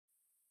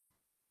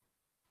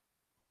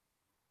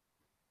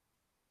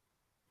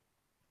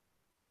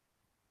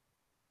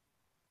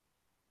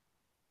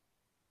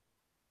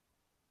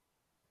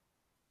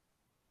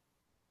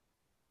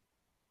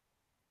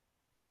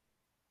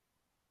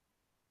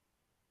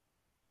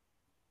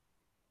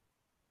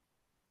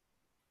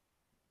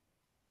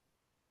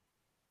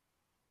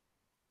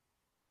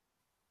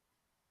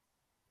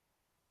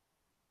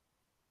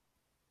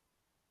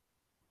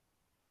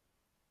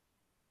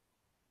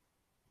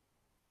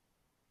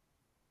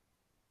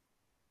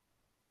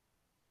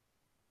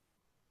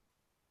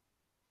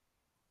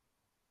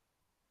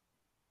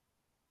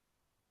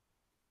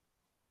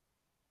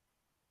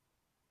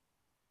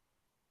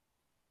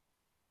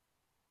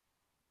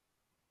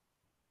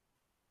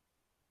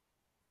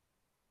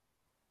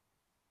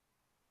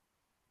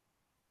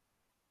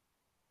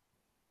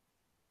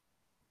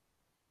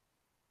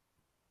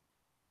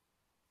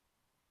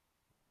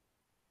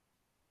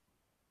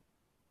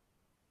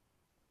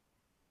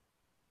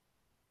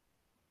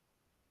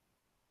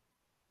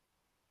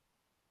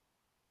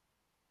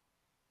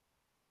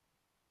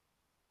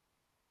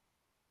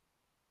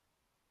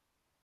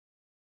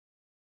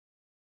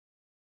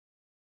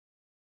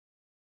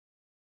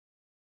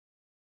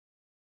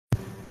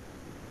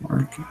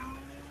working.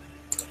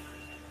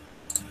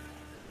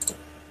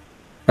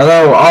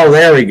 Hello. Oh,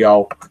 there we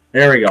go.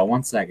 There we go.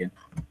 1 second.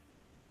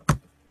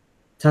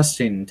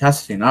 Testing.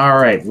 All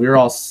right, we're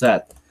all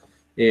set.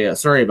 Yeah,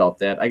 sorry about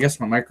that. I guess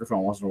my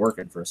microphone wasn't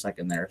working for a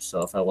second there,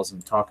 so if I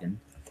wasn't talking.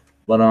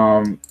 But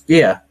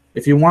yeah,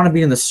 if you want to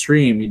be in the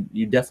stream,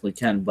 you definitely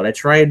can. But I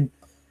tried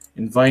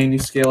inviting you,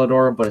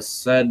 Scalador, but it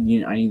said I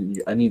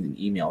need an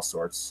email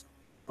source.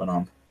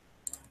 But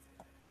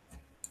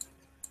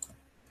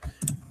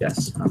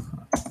yes.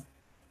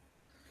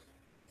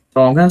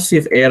 So I'm gonna see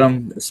if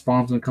Adam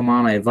Spawn's gonna come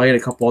on. I invited a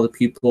couple other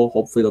people.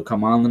 Hopefully they'll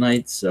come on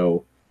tonight.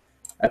 So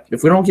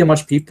if we don't get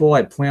much people,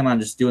 I plan on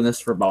just doing this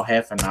for about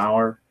half an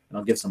hour, and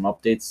I'll give some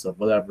updates of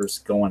whatever's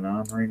going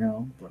on right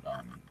now. But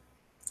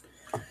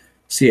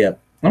so yeah,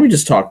 let me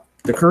just talk.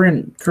 The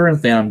current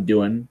thing I'm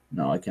doing.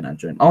 No, I cannot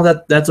join. Oh,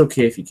 that's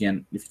okay if you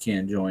can't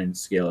join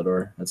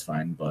Scalador. That's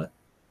fine. But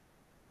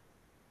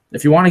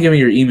if you want to give me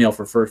your email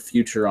for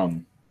future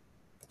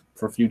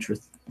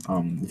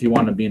if you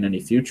want to be in any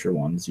future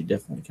ones, you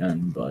definitely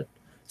can. But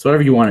it's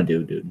whatever you want to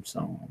do, dude.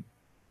 So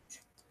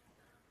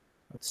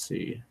let's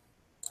see.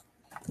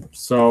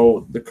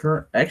 So the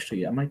current,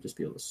 actually, I might just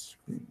be able to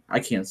screen. I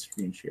can't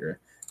screen share,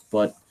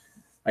 but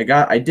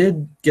I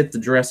did get the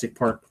Jurassic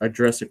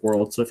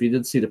World. So if you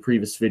did see the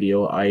previous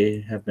video,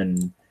 I have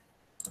been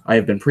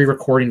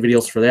pre-recording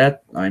videos for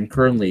that. I'm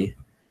currently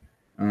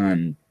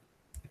on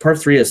part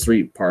 3 has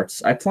 3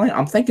 parts.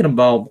 I'm thinking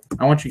about.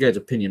 I want you guys'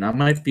 opinion. I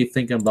might be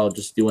thinking about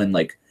just doing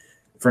like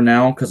for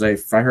now because I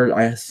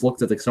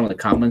looked at some of the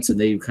comments and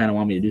they kind of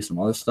want me to do some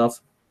other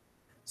stuff.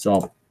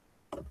 So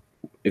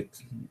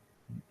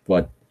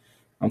but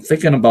I'm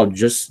thinking about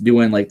just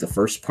doing like the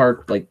first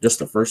part, like just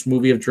the first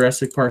movie of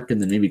Jurassic Park,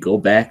 and then maybe go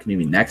back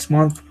maybe next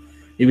month.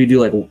 Maybe do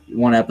like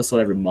 1 episode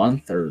every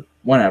month or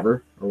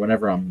whenever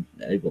I'm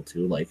able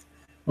to. Like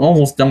I'm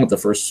almost done with the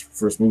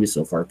first movie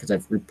so far because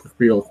I've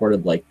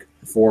pre-recorded like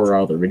 4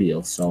 other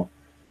videos, so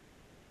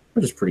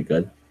which is pretty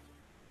good.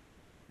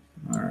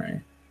 All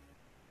right,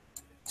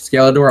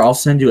 Scalador, I'll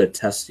send you a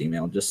test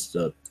email.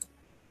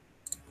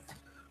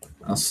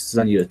 I'll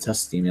send you a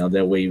test email.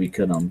 That way we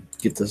could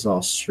get this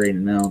all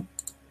straightened out.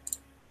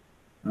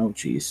 Oh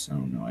jeez. Oh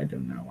no, I do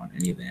not want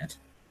any of that.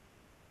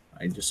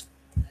 I just.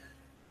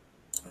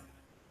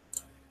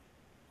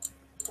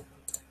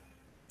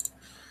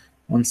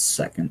 One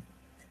second.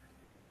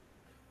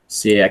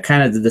 See, I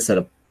kind of did this at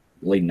a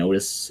late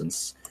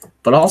notice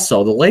but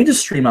also the latest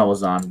stream I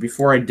was on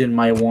before I did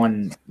my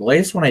one. The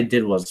latest one I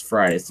did was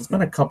Friday. So it's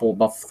been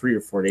about 3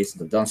 or 4 days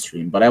since I've done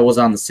stream. But I was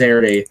on the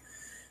Saturday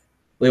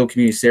Lego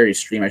Community Series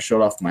stream. I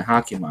showed off my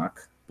hockey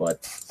mock,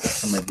 but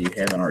some of you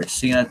haven't already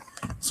seen it.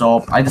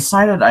 So I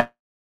decided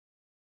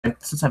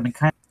since I've been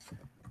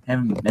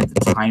haven't had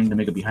the time to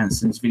make a behind the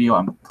scenes video,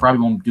 I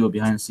probably won't do a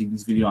behind the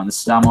scenes video on this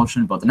stop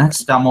motion. But the next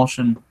stop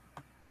motion,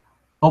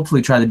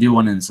 hopefully try to do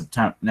one in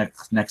September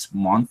next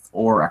month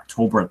or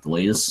October at the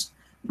latest.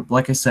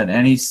 Like I said,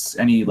 any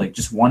like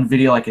just one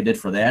video like I did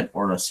for that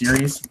or a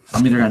series.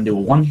 I'm either gonna do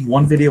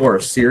one video or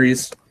a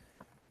series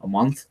a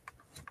month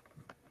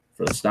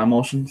for the stop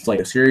motion. It's like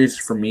a series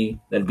for me.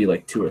 That'd be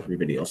like 2 or 3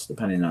 videos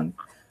depending on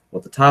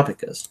what the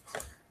topic is.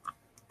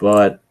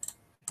 But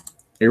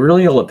it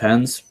really all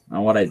depends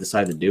on what I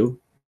decide to do.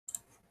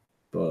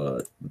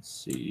 But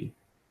let's see.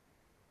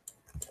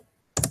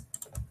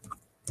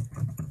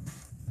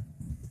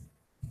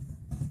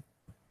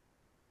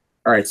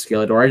 All right,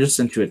 Scalador, I just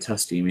sent you a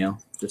test email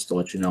just to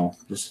let you know,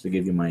 just to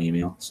give you my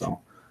email.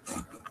 So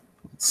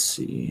let's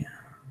see.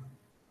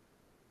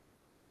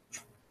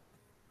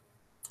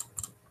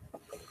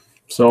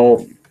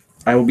 So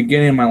I will be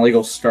getting my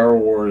Lego Star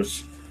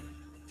Wars.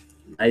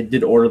 I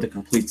did order the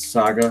complete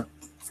saga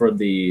for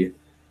the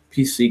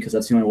PC because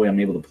that's the only way I'm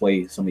able to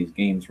play some of these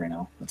games right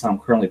now. That's how I'm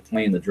currently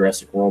playing the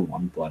Jurassic World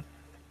one. But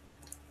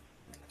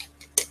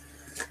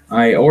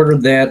I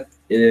ordered that.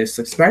 It is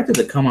expected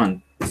to come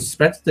on.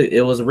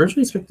 It was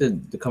originally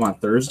expected to come on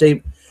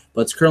Thursday,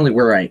 but it's currently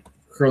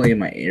in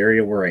my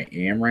area where I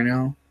am right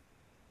now.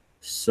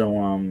 So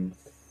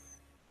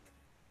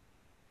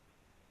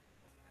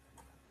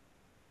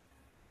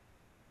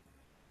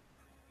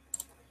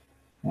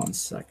 1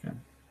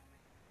 second.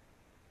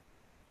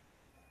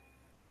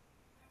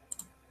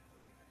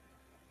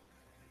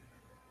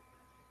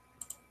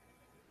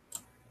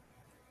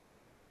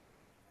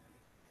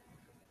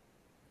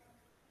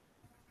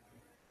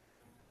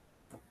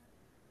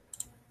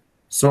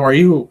 So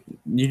you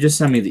just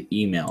sent me the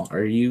email.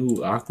 Are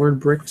you Awkward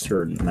Bricks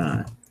or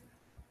not?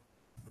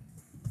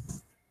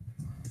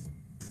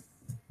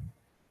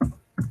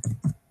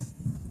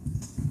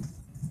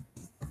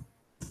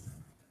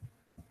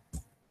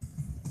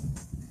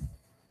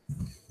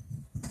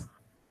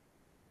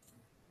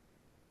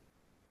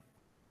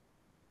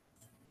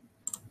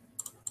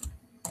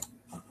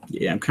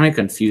 Yeah, I'm kind of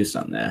confused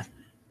on that.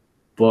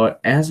 But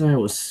as I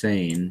was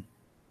saying,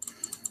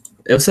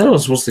 it said it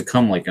was supposed to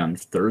come like on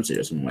Thursday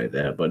or something like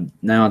that, but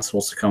now it's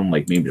supposed to come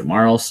like maybe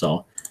tomorrow.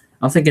 So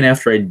I'm thinking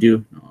after I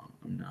do. No,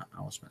 I'm not.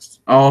 I was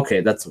messing. Oh, okay,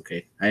 that's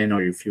okay. I didn't know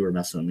if you were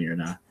messing with me or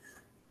not.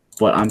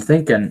 But I'm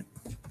thinking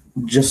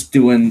just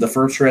doing the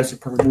first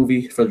Jurassic Park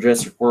movie for the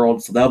Jurassic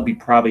World, so that'll be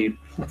probably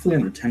hopefully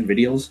under 10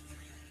 videos.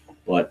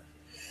 But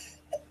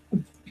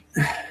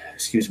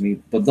excuse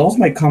me, but those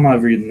might come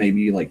every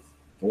maybe like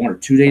 1 or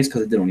 2 days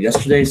because I did one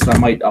yesterday, so I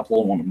might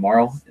upload one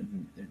tomorrow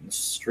in the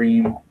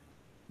stream.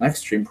 Next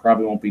stream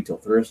probably won't be till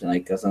Thursday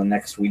night because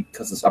next week,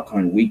 because this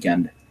upcoming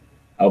weekend,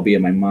 I'll be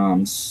at my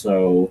mom's.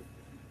 So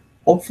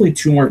hopefully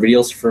 2 more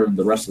videos for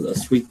the rest of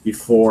this week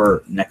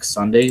before next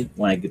Sunday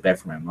when I get back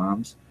from my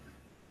mom's.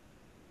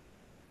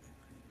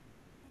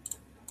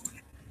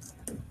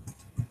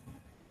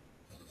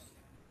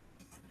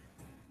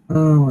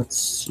 Let's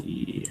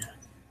see.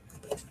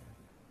 Let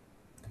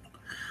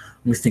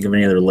me think of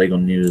any other LEGO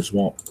news.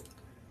 Well,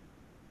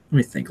 let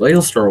me think. LEGO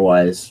store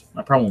wise,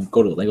 I probably won't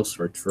go to the LEGO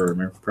store for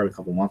probably a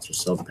couple months or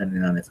so,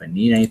 depending on if I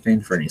need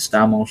anything for any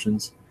stop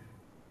motions.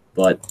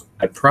 But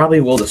I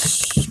probably will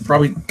just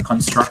probably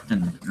construct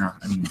and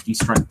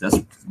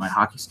destruct my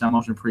hockey stop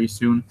motion pretty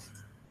soon.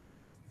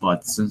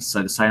 But since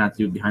I decided not to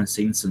do it behind the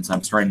scenes, since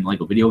I'm starting the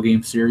LEGO video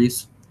game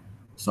series,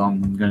 so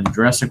I'm going to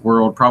Jurassic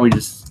World, probably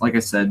just, like I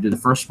said, do the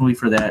first movie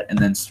for that, and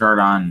then start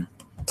on,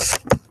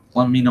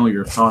 let me know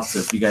your thoughts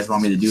if you guys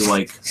want me to do,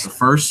 like, the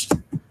first,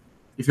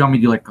 if you want me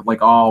to do,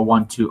 like all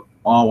 1 through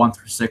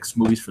 6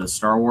 movies for the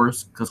Star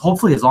Wars, because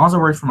hopefully, as long as it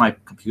works for my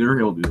computer,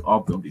 it'll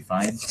be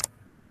fine,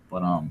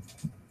 but,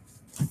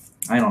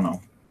 I don't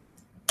know.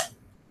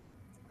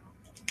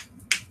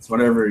 It's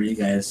whatever you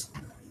guys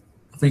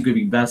think would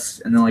be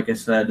best, and then, like I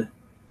said,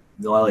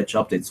 the LH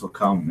updates will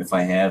come if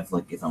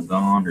I'm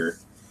gone, or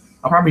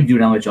I'll probably do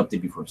an LH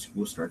update before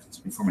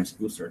my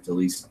school starts at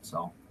least.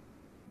 So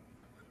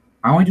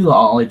I only do the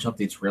LH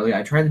updates really.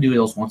 I try to do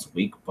those once a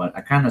week, but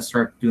I kind of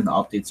start doing the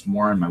updates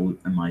more in my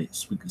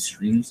weekly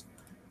streams.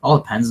 All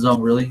depends though,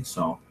 really.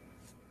 So,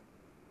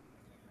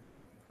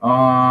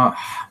 man.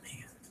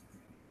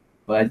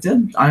 But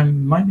I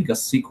might make a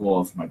sequel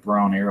of my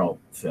Brown Arrow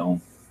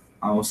film.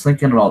 I was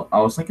thinking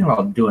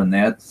about doing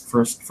that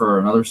first for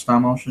another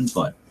stop motion,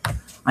 but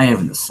I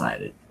haven't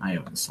decided.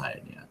 Yet.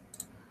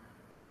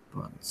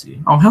 But let's see.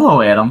 Oh,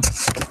 hello, Adam.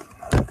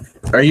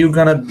 Are you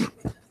gonna?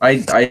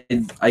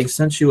 I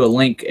sent you a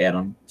link,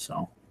 Adam.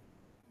 So.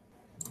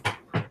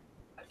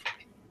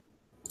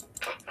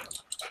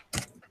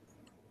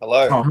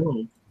 Hello. Oh,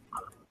 hello.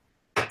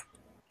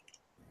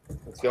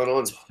 What's going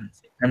on? I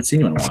haven't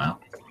seen you in a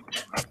while.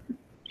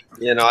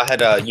 Yeah, no, I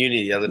had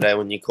uni the other day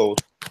when you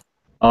called.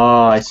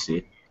 Oh, I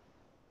see.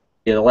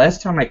 Yeah, the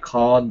last time I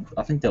called,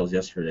 I think that was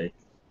yesterday,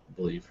 I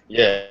believe.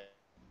 Yeah.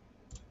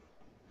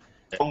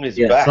 Spong is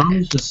Yeah, back. so I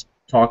was just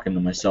talking to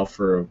myself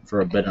for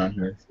a bit on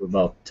here for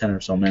about 10 or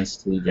so minutes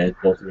till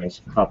both of you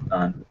guys popped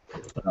on.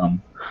 But,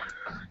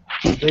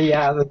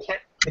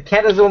 the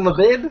cat is on the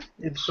bed.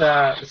 It's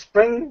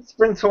spring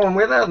time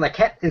weather, and the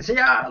cat is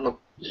here. Look,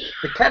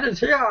 the cat is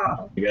here.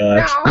 oh my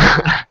gosh.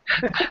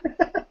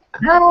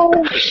 No.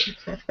 Oh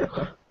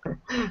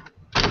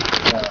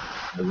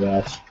my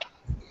gosh.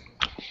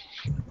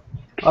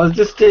 I was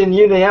just in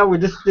uni. We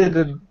just did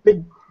a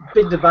big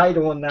debate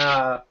on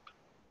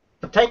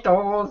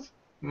potatoes.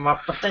 My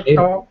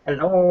potato.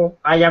 Hello,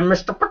 I am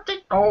Mr.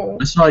 Potato.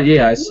 I saw.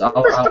 Yeah,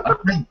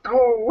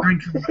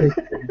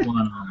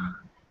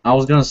 I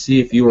was gonna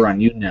see if you were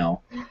on you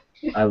now.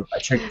 I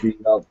checked you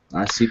out.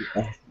 I see.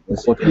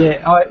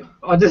 Yeah,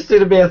 I just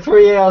did about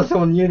 3 hours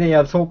on uni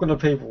talking to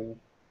people.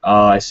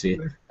 Oh, I see.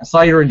 I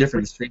saw you were in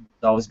different streams,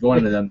 so I was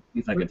going to them see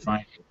if I could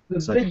find you.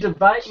 The big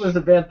debate was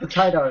about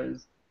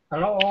potatoes.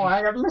 Hello, I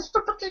am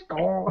Mr.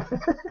 Potato.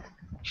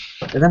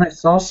 And then I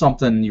saw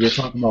something, you were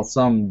talking about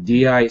some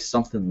DI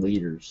something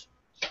leaders.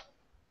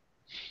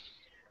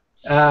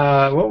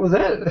 What was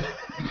that?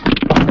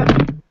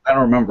 I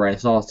don't remember. I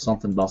saw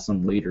something about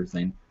some leader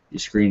thing. You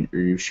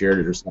shared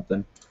it or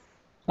something.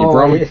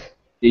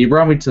 You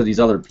brought me to these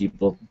other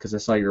people because I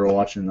saw you were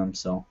watching them.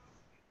 So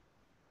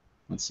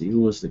let's see,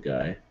 who was the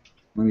guy?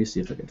 Let me see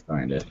if I can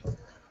find it.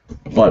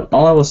 But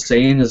all I was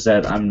saying is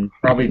that I'm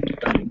probably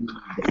going to do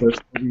the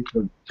first movie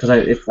because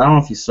I don't know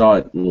if you saw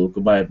it, Luke,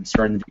 but I'm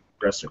starting to do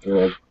Jurassic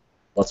World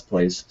Let's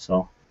Plays.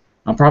 So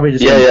I'm probably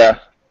just yeah.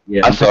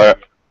 I saw it.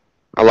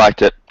 I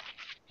liked it.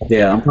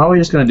 Yeah, I'm probably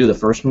just gonna do the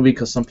first movie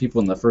because some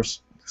people in the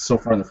first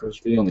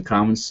video in the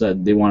comments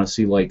said they want to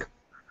see like.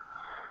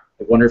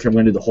 I wonder if I'm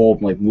gonna do the whole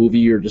like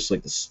movie or just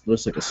like a story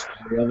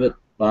of it.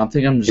 But I'm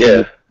thinking I'm just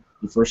gonna do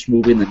the first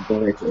movie and then go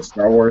right to the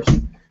Star Wars.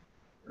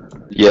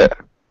 Yeah.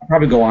 I'll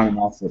probably go on and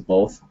off with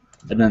both,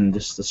 and then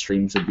just the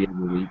streams would be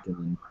every week.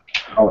 And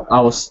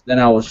then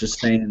I was just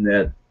saying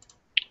that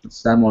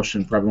stop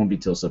motion probably won't be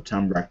till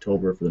September,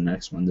 October for the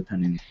next one,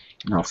 depending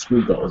on how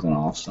school goes and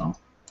all. So.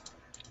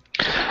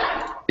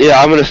 Yeah,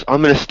 I'm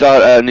gonna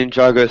start a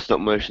Ninjago stop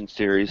motion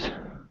series.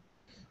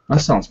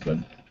 That sounds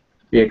good.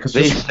 Yeah, because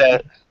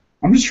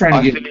I'm just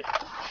trying to get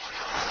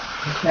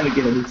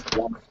at least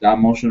one stop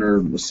motion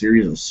or a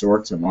series of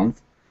sorts a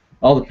month.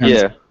 All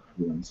depends. Yeah. On what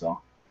you're doing, so.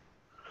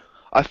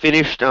 I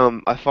finished.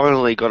 I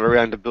finally got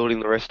around to building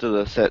the rest of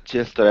the sets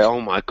yesterday.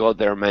 Oh my god,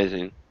 they're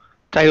amazing.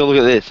 Take a look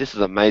at this. This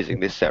is amazing.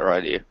 This set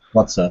right here.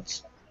 What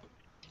sets?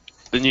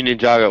 The new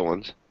Ninjago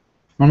ones.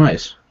 Oh,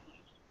 nice.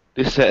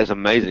 This set is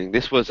amazing.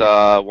 This was They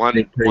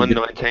pretty good.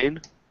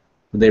 119.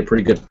 Were they a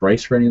pretty good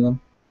price for any of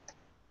them?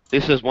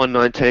 This is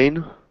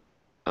 119.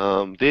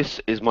 This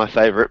is my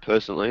favorite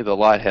personally, the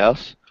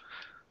Lighthouse.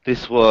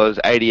 This was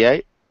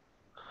 88.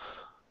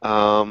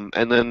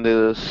 And then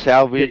the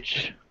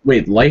Salvage.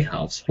 Wait,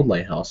 Lighthouse. What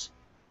Lighthouse?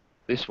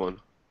 This one.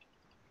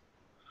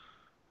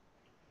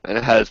 And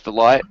it has the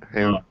light.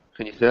 Hang on. Oh.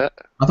 Can you see that?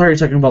 I thought you were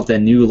talking about that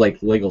new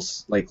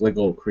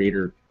Lego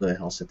creator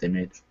Lighthouse that they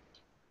made.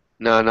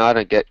 No, I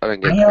don't get I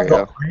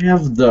Creator.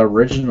 have the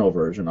original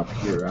version up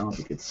here. I don't know if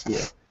you can see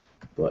it,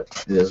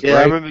 but it is Yeah, I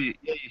right. remember you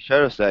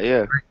showed us that,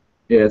 yeah.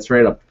 Yeah, it's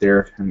right up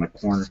there in my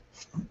corner.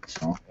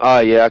 So Oh,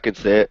 yeah, I can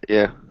see it,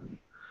 yeah.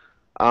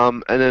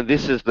 And then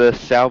this is the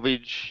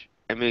Salvage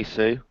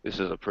MEC. This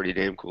is a pretty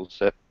damn cool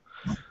set.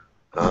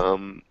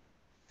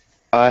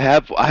 I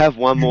have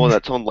one more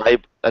that's on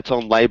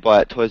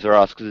lay-by at Toys R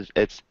Us because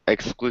it's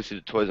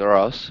exclusive to Toys R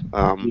Us.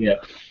 yeah,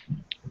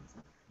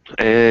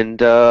 And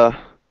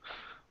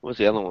what's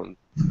the other one?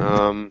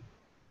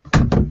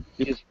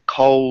 Here's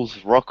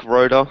Cole's Rock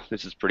Rotor.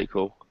 This is pretty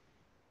cool.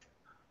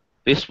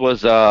 This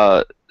was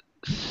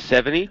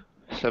 $70.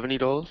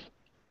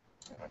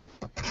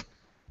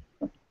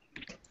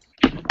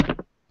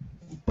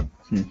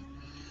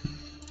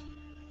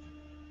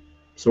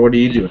 So what are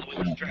you doing?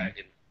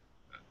 Dragon.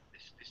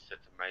 This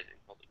set's amazing.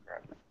 Holy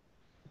crap.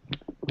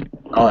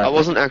 Oh, I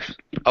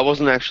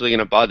wasn't actually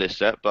gonna buy this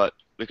set, but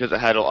because I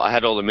had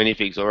all the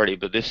minifigs already.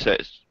 But this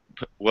set is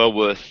well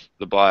worth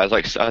the buy. It's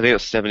like I think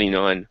it's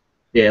 79.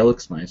 yeah, it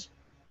looks nice.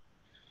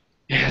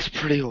 Yeah, it's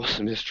pretty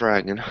awesome, this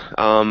dragon.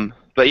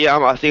 But yeah,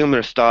 I think I'm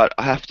gonna start.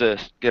 I have to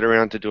get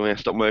around to doing a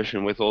stop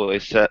motion with all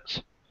these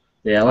sets.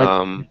 Yeah,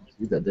 I like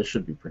that. This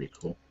should be pretty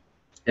cool.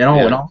 And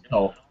Yeah.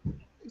 also,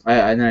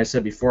 I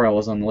said before I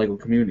was on the Lego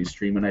community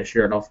stream and I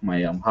shared off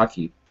my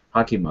hockey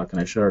muck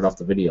and I shared off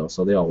the video,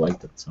 so they all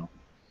liked it. So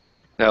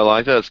Yeah, I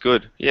like that. It's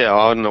good. Yeah,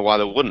 I don't know why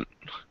they wouldn't.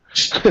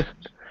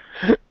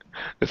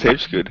 It's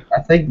heaps good.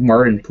 I think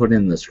Martin put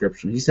in the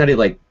description. He said he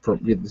put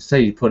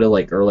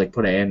it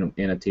put an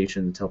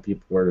annotation to tell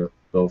people where to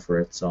go for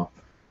it. So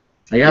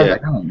I got a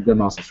good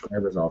amount of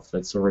subscribers off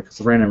it. So right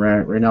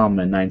now I'm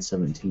at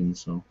 917.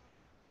 So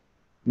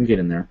we get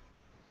in there.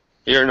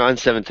 You're at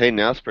 917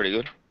 now. It's pretty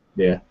good.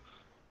 Yeah.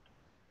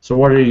 So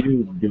what are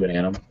you doing,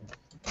 Adam?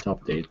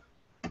 Top date.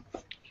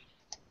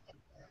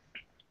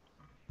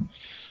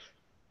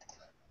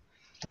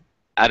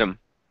 Adam.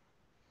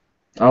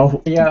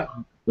 Oh. Yeah.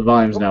 The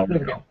volume's now.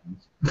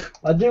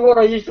 I do what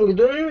I usually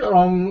do.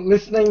 I'm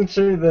listening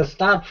to the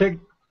Star Trek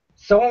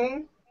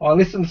song. I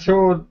listen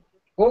to it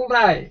all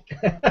day.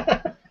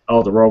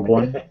 Oh, the Rogue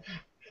One.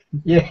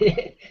 Yeah,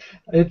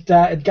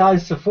 it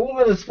goes to 4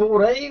 minutes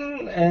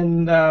 14,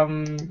 and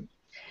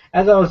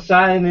as I was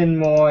saying in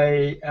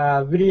my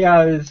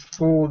videos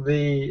for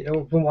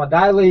my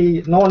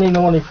daily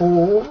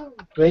 1994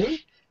 thing,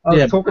 I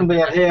was talking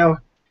about how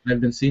I've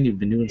been seeing you've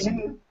been doing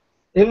something.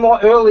 in my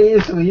early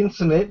years of the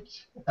internet,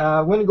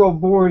 when it got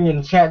boring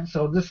in chats,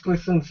 I'll just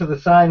listen to the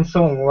same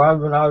song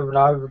over and over and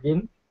over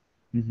again,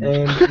 and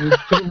it was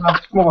pretty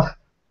much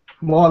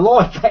my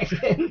life back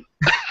then.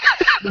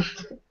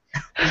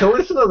 To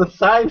listen to the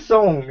same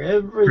song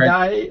every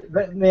day.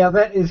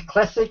 That is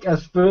classic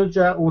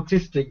Asperger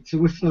autistic,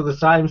 to listen to the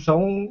same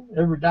song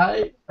every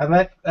day, and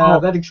that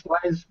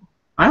explains.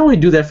 I only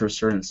do that for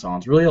certain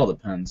songs. Really, all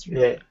depends.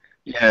 Yeah.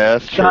 Yeah,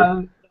 that's true.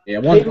 So,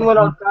 Yeah, even when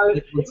I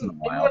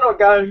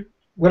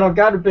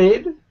go to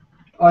bed,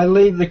 I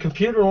leave the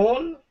computer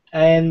on,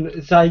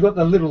 and so you got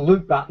the little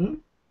loop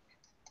button.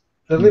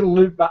 The little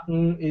loop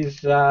button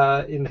is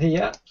in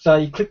here, so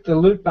you click the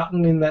loop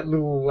button in that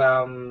little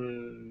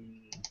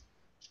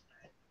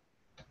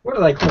what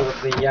do they call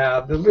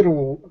it? The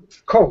little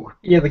cog.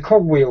 Yeah, the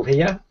cog wheel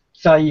here.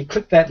 So you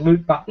click that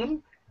loop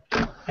button,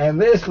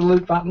 and there's the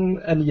loop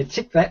button, and you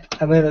tick that,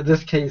 and then it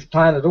just keeps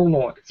playing it all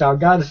night. So I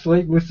go to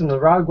sleep, listen to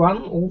Rogue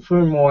One all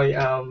through my.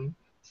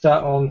 So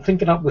I'm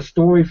thinking up the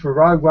story for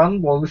Rogue One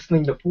while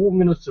listening to 4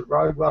 minutes of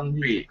Rogue One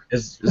music.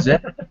 Is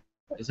that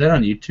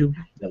on YouTube?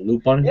 That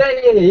loop button? Yeah.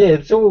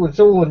 It's all on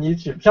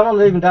YouTube.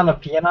 Someone's even done a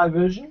piano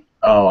version.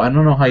 Oh, I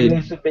don't know how you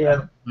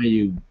How do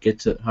you get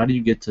to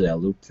that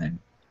loop thing.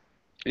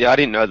 Yeah, I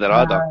didn't know that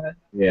either.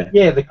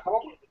 Yeah, the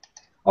cog.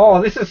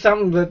 Oh, this is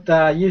something that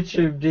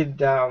YouTube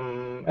did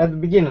at the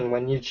beginning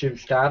when YouTube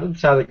started.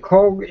 So the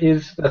cog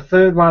is the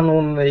third one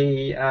on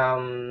the.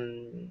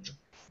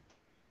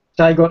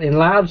 So you got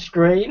enlarged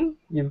screen.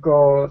 You've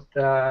got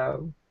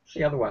what's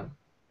the other one?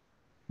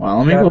 Well,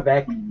 let me go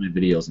back to my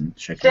videos and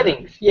check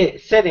settings. Yeah,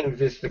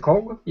 settings is the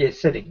cog. Yeah,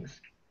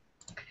 settings.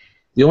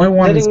 The only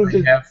ones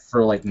I have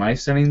for like my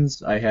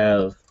settings, I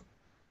have.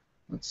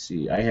 Let's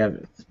see. I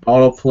have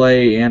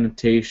autoplay,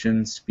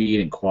 annotation, speed,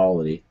 and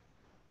quality.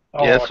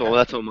 Oh, yeah,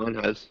 that's all mine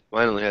has.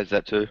 Mine only has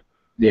that too.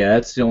 Yeah,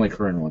 that's the only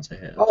current ones I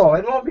have. Oh,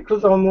 it might be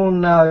because I'm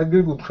on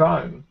Google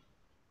Chrome.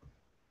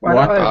 Well,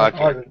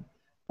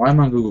 I'm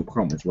on Google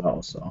Chrome as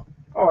well, so.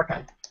 Oh,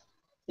 okay.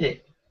 Yeah.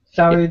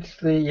 So it's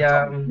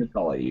the. That's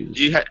all I use.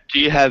 Do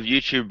you have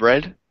YouTube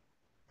Red,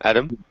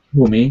 Adam?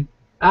 Who, me?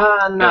 No,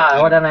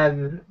 I don't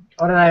have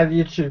I don't have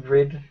YouTube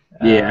Red.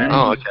 Yeah.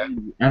 Oh, okay.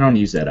 I don't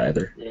use that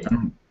either. Yeah.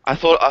 I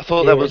thought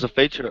Yeah. that was a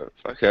feature.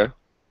 Okay,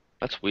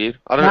 that's weird.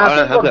 I No, I don't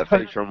think have what that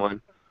feature on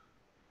mine.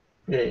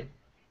 Yeah.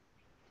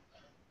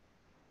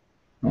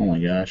 Oh my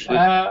gosh.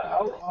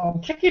 I'll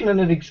check in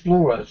Internet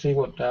Explorer, see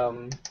what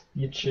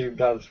YouTube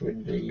does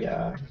with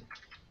the.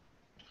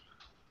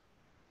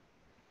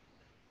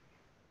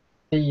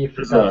 See if it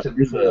There's a does it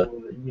there's for a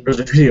the there's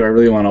a YouTube. video I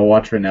really want to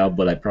watch right now,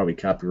 but I'd probably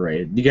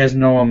copyright. Do you guys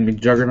know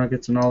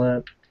McJuggernuggets and all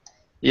that?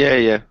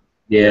 Yeah.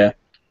 Yeah.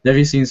 Have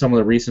you seen some of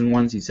the recent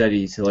ones? He said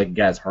like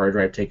got his hard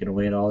drive taken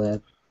away and all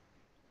that.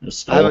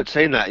 Just I stole. haven't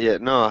seen that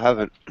yet. No, I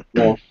haven't.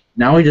 Well,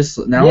 now Yeah,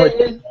 yeah.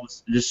 it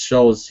just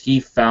shows he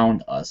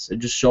found us. It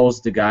just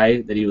shows the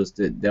guy that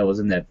was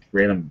in that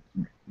random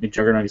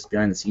McJuggernuggets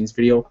behind the scenes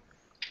video.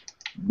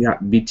 Yeah,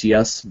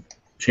 BTS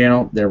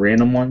channel, their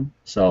random one.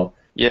 So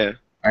Yeah.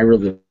 I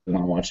really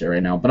want to watch it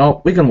right now,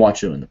 but we can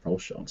watch it in the pro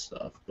show and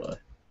stuff. But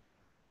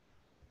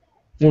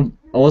well,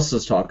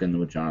 Alyssa's talking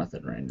with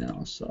Jonathan right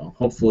now, so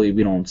hopefully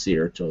we don't see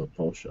her till the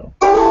pro show.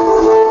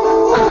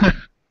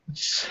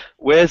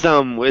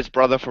 Where's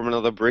brother from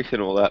another brick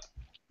and all that?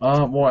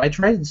 Well, I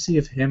tried to see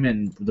if him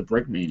and the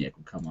Brick Maniac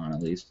would come on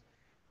at least.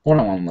 Hold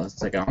on one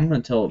second. I'm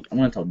gonna tell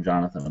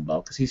Jonathan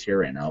about because he's here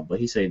right now, but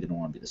he said he didn't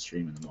want to be the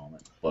stream in the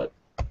moment. But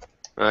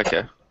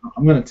Okay.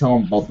 I'm gonna tell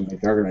him about the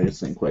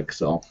McJuggernuggets thing quick.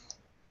 So.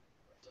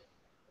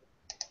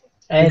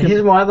 And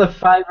here's my other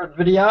favourite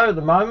video at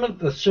the moment,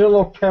 the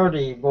Sherlock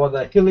parody by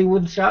the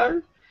Hillywood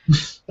Show.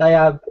 They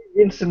are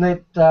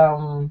internet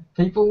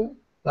people.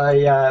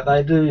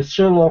 They do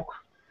Sherlock.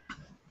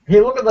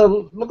 Here, look at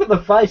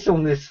the face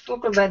on this.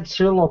 Look at that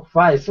Sherlock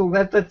face.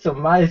 Look, that's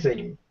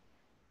amazing.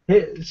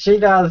 Here, she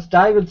does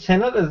David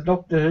Tennant as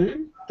Doctor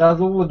Who.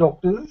 Does all the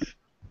doctors.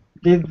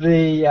 Did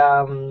the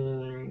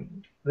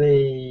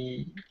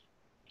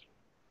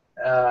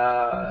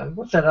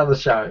what's that other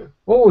show?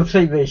 All the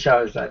TV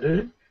shows they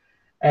do.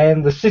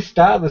 And the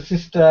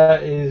sister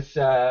is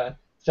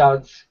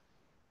so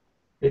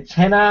it's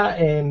Hannah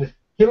and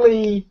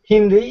Hilly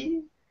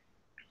Hindi.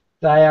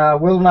 They are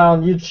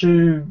well-known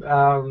YouTube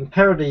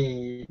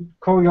parody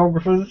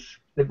choreographers.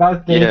 They're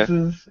both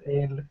dancers,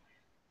 and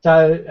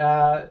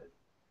so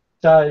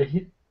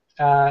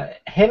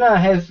Hannah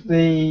has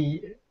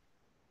the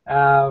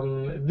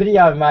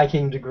video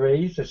making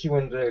degree, so she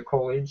went to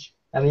college,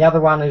 and the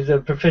other one is a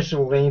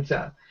professional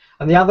dancer.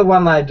 And the other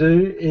one they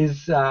do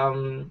is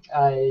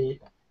a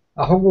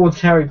Hogwarts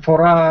Harry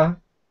Potter.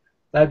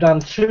 They've done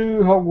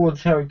 2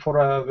 Hogwarts Harry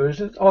Potter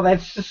versions. Oh,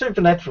 that's the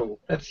Supernatural.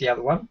 That's the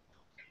other one.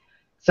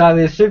 So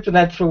the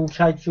Supernatural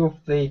takes off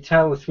the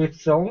Taylor Swift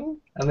song,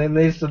 and then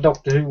there's the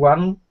Doctor Who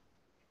one.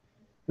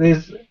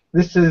 This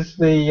is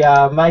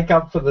the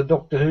makeup for the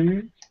Doctor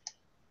Who.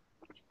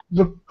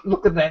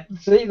 Look at that.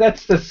 See,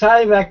 that's the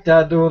same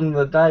actor doing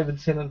the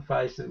David Tennant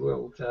face as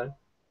well. So.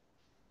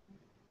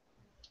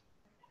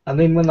 And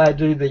then when they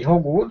do the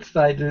Hogwarts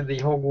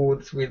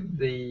with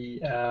the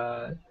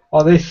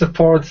there's the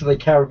Pirates of the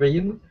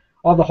Caribbean.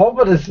 Oh, the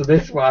Hobbit is the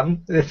best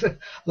one. There's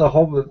the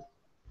Hobbit.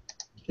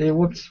 Yeah,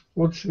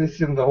 what's this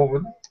in the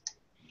Hobbit?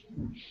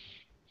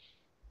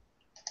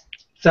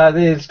 So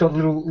there, it's got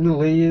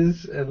little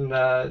ears, and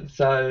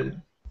so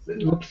it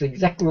looks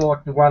exactly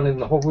like the one in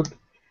the Hobbit.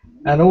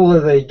 And all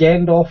of the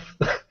Gandalf,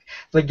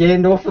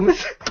 and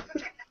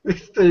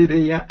this dude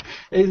here,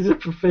 he's a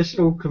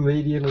professional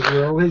comedian as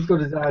well. He's got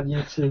his own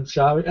YouTube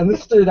show. And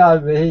this dude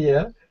over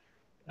here,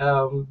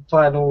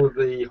 playing all of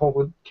the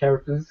Hobbit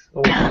characters.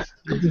 It's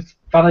just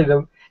funny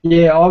to...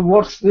 Yeah, I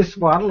watched this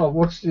one. I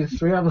watched this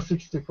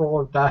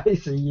 365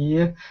 days a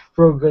year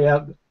for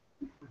about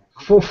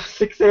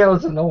 6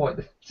 hours a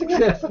night. 6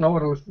 hours a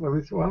night was for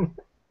this one.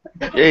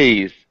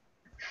 Jeez.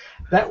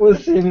 That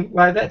was in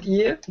that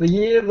year. The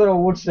year that I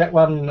watched that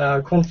one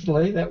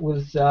constantly. That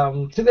was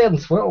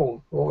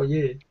 2012. Oh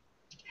yeah.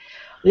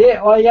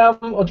 Yeah, I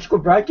took a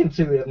break in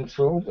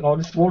 2012, and I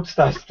just watched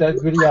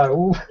that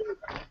video.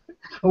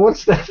 I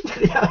watched that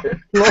video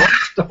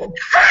non-stop.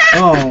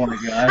 Oh my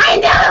gosh. I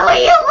know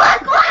what you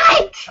look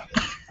like.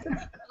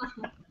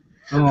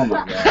 Oh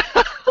my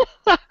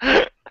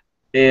god.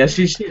 Yeah,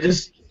 she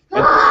just.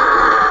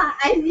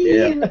 I see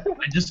you.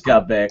 I just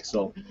got back,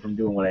 so from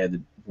doing what I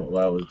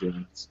was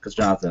doing, because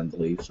Jonathan had to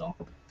leave. So,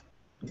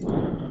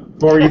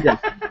 what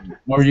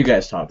were you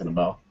guys talking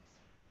about?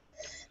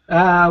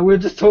 We're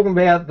just talking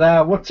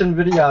about watching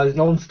videos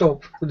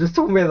non-stop. We're just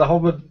talking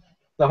about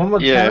the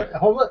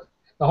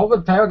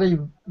Hobbit parody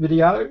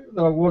video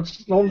that I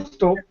watched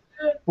non-stop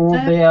for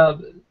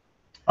about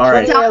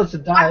 20 hours a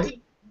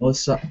day.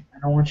 Melissa, I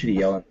don't want you to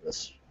yell at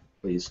this,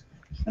 please.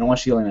 I don't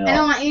want you yelling at all. I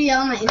don't want you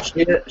yelling at me.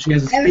 She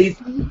has a speech.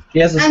 She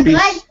has a I'm speech.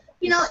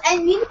 glad, I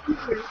need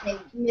to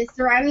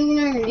Mister. I don't even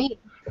know your name.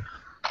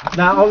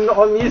 No,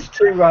 I'm used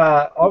to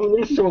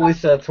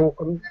Alyssa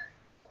talking.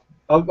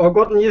 I've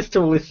gotten used to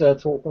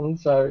Alyssa talking,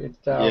 so it's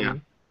Yeah.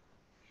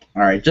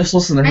 All right, just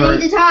listen to I her.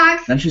 need to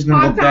talk. Then she's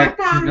gonna Talk, go back.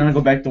 talk, talk. She's gonna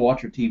go back to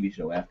watch her TV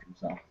show after.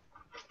 So,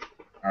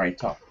 all right,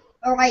 talk.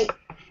 All right.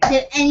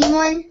 Did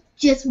anyone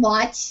just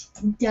watch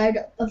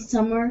Dead of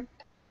Summer?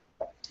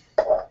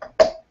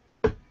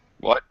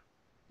 What?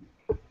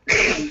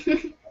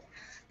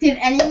 Did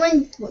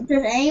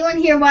anyone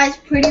here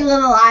watch Pretty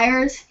Little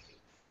Liars?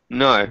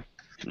 No.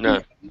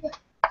 No.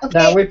 Okay.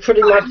 No, we're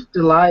pretty much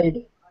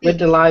delayed. We're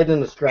delayed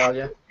in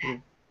Australia.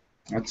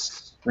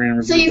 That's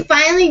random. So you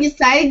finally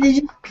decided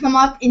to just come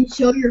up and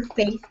show your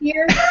face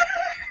here?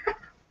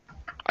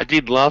 I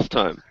did last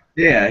time.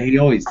 Yeah, he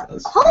always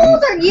does. How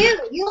old are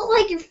you? You look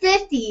like you're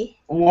 50.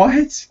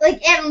 What?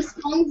 Like Adam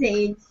Spong's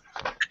age.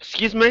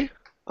 Excuse me?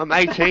 I'm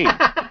 18.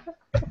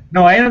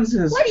 No, Adam's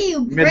in his What are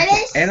you, mid.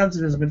 British? Adam's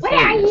in his mid What are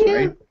 40s, you?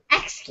 right?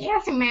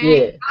 Excuse me.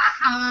 Yeah.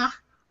 Uh-huh.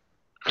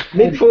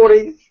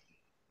 Mid-40s.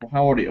 Well,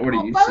 how old are you? What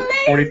are you? Oh,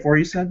 buddy. 44,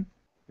 you said?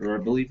 Or I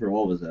believe, or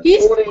what was that?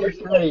 He's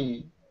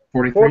 43.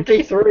 43.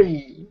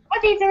 43.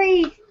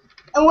 43.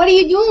 And what are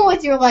you doing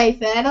with your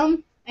life,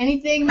 Adam?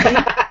 Anything?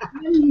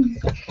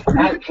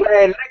 I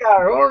play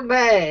Lego all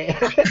day.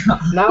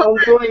 Now I'm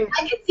doing.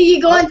 I can see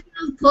you going to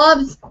those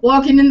clubs,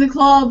 walking in the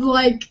club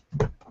like.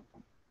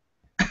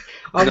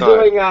 I'm No.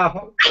 doing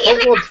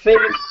Hogwarts fan.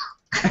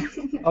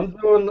 I'm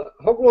doing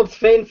Hogwarts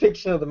fan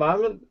fiction at the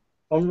moment.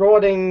 I'm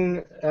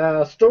writing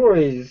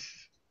stories.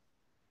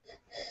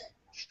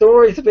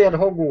 Stories about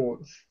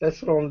Hogwarts.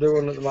 That's what I'm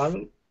doing at the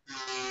moment.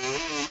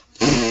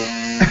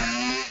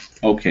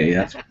 Okay,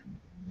 that's.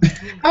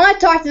 I want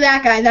to talk to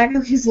that guy. That guy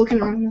who's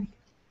looking around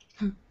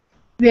like.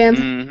 Bam.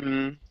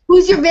 Mm-hmm.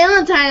 Who's your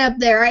Valentine up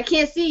there? I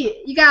can't see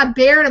it. You got a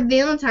bear and a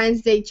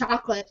Valentine's Day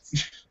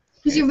chocolates.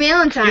 Who's your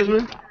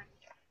Valentine?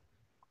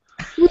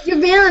 Who's your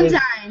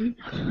Valentine?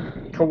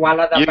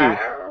 Koala the You.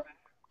 bear.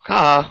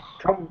 Ha.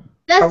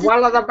 That's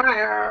Koala the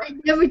bear.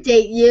 I'd never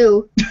date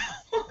you.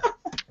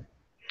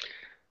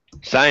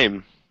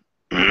 Same.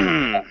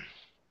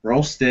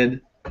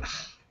 Roasted.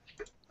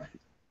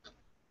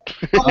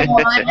 Oh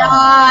my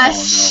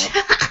gosh.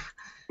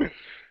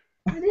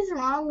 What is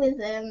wrong with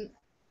him?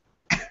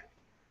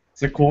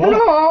 Is it cool?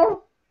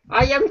 Hello,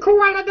 I am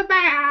Koala the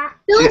bear.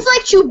 He looks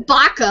like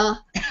Chewbacca.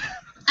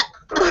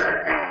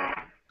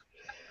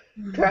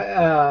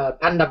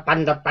 Panda,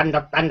 panda,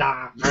 panda,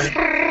 panda.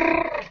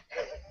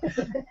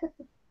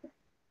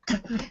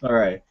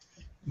 Alright.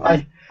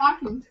 I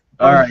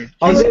Alright.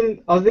 was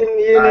in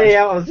uni.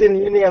 I was in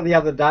uni the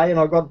other day, and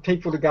I got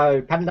people to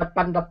go panda,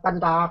 panda,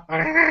 panda.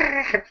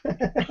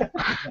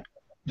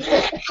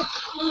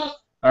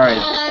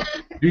 Alright.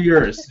 Do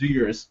yours. Do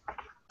yours.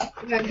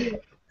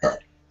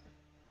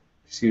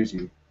 Excuse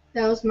you.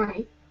 That was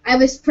mine. I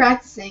was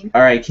practicing.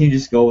 Alright, can you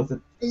just go with it?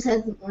 I just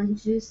had some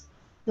orange juice.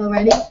 So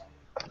ready?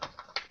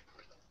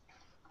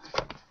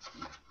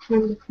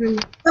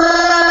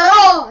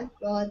 Oh my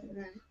god.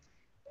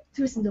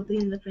 Twisting the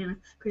bean in the fan.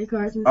 Credit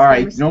cards and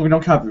Alright, scammers. no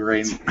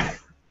copyright.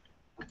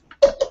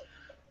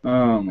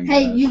 Oh my god.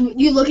 Hey,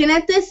 you looking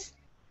at this?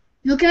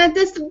 You looking at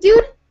this,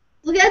 dude?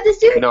 Look at this,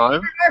 dude. No.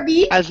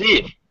 RRB. As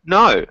if.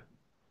 No. What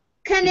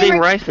kind of Being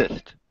name?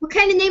 racist. What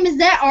kind of name is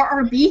that?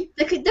 RRB.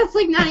 That's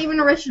like not even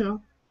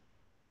original.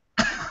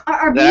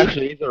 RRB. That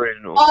actually is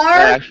original. R-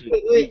 That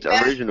actually wait,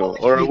 is original.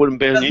 Or it wouldn't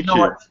be on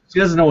YouTube. She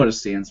doesn't know what it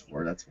stands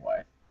for, that's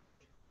why.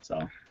 So.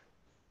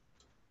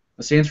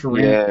 It stands for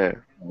random Yeah.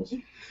 animals.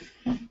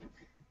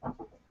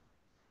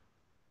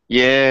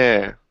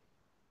 Yeah.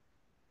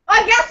 I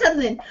got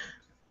something.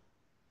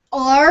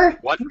 R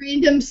What?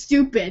 random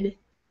stupid.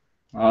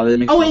 Oh, that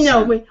makes Oh wait, no,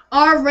 sense. wait.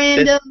 R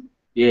random.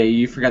 Yeah,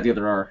 you forgot the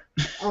other R.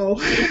 Oh,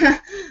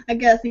 I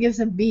guess it's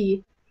a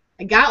B.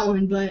 I got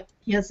one, but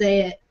can't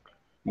say it.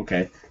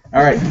 Okay.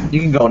 Alright,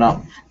 you can go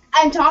now.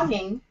 I'm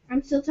talking.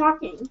 I'm still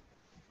talking.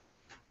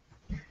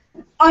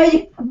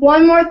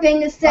 One more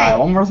thing to say. Alright,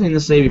 one more thing to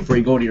say before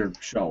you go to your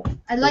show.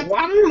 I'd like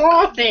One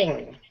more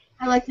thing.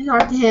 I like to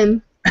talk to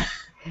him.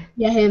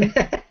 Yeah, him.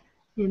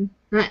 Him.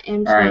 Not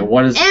Armstrong. Alright,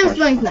 what is the question?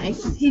 Armstrong's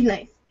nice. He's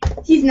nice.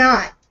 He's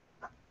not.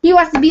 He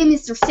wants to be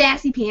Mr.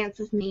 Sassy Pants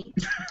with me.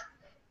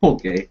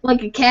 Okay.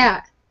 Like a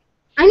cat.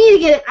 I need to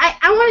get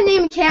I want to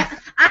name a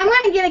cat. I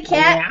want to get a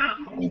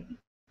cat.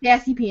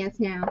 Sassy Pants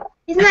now.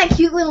 Isn't that a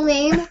cute little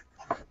name?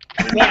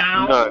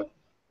 Meow. No.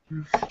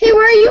 Hey,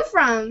 where are you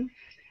from?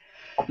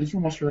 He's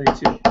from Australia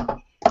too.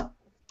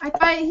 I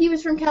thought he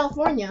was from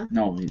California.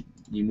 No,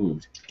 you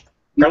moved.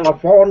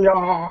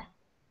 California.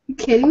 You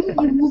kidding me?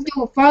 You moved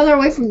farther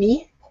away from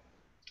me?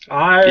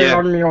 I Yeah,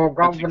 am your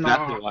That's governor.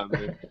 exactly why I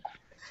moved.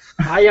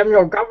 I am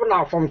your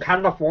governor from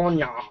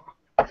California.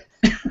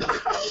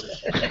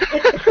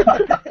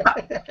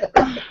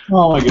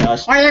 Oh my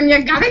gosh. I am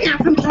your governor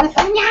from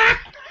California.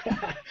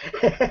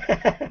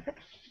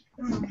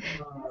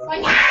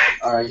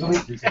 Alright,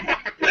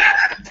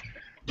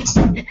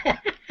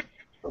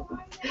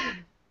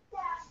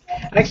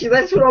 Actually,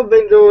 that's what I've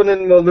been doing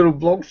in my little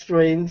blog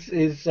streams,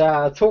 is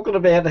talking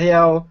about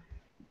how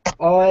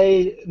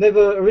I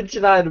never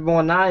originated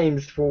my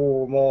names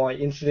for my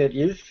internet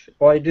use.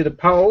 I did a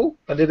poll.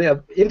 I did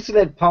an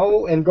internet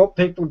poll and got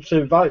people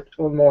to vote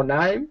on my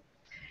name.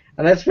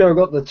 And that's where I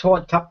got the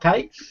Tight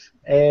Cupcakes.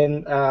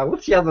 And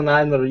what's the other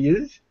name that I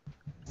use?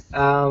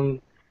 I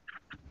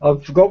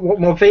forgot what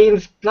my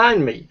fans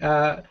named me.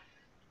 Tight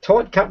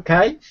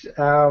Cupcakes.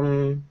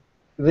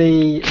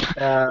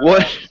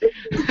 What?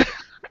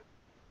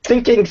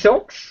 Thinking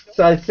Socks.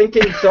 So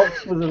Thinking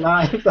Socks was the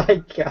name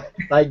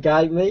they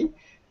gave me.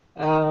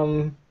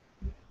 Wait,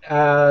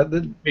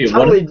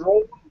 Totally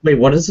drawn.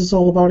 what is this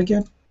all about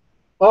again?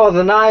 Oh,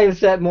 the names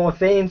that my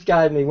fans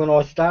gave me when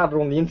I started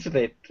on the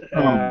internet.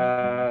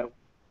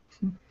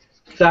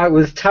 So it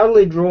was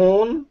Totally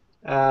Drawn,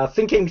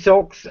 Thinking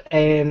Socks,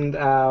 and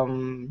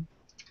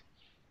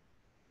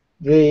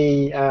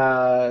the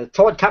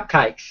Tight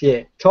Cupcakes.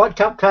 Yeah, Tight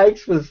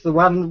Cupcakes was the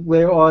one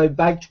where I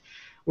baked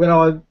when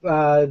I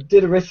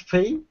did a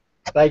recipe.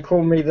 They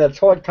called me the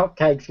Tight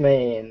Cupcakes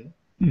man.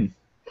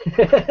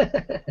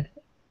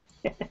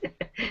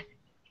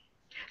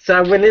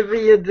 So whenever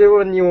you're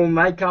doing your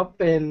makeup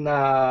and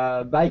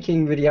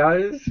baking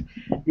videos,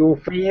 your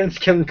fans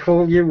can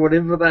call you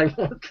whatever they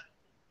want.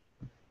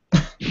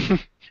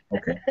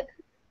 Okay.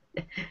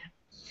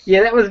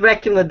 Yeah, that was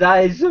back in the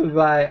days of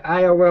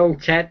AOL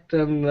chat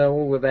and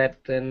all of that.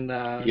 And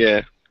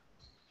Yeah.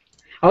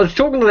 I was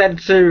talking to that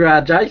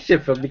to Jay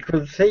Siffer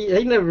because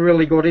he never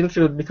really got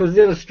into it because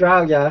in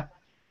Australia,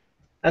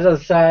 as I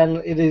was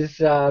saying, it is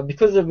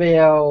because of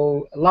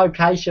our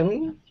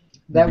location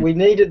that we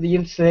needed the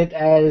internet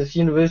as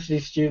university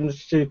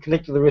students to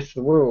connect to the rest of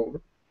the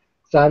world.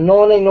 So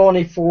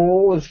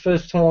 1994 was the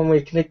first time we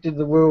connected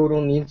the world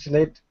on the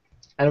internet,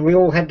 and we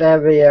all had to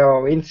have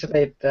our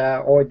internet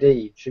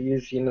ID to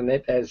use the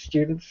internet as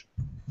students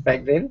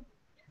back then.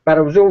 But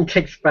it was all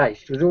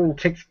text-based. It was all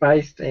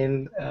text-based,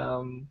 and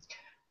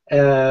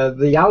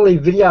the only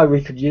video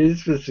we could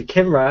use was the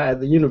camera at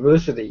the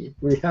university.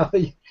 We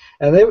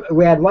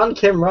had one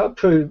camera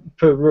per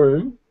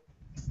room,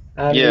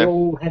 and Yeah.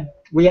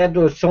 we had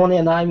to assign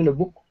our name in a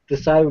book to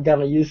say we're going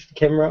to use the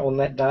camera on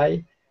that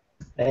day,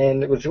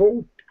 and it was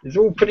all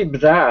pretty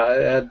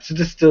bizarre.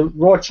 To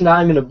write your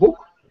name in a book,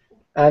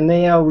 and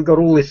now we've got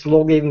all this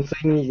login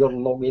thing. You got to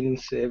log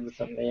into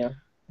everything now,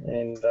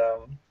 and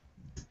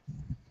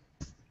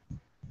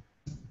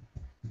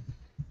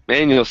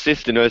Man, your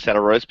sister knows how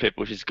to roast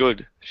people. She's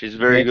good. She's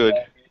very good.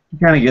 She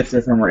kind of gets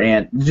it from her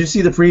aunt. Did you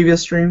see the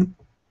previous stream?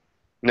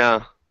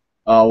 No.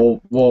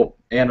 Well,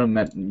 Anna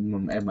met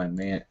my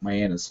aunt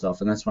and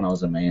stuff, and that's when I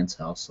was at my aunt's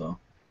house. So.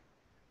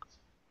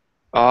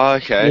 Oh,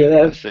 okay.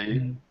 Yeah, I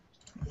see.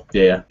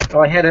 Yeah.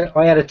 I had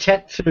a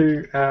chat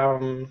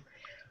to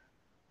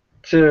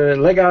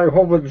Lego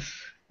Hobbit's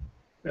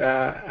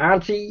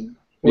auntie.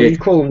 Or you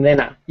call them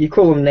Nana. You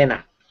call them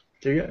Nana,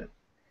 do you?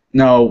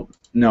 No.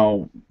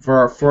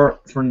 For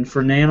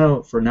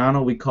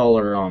Nana, we call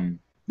her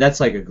That's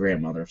like a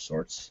grandmother of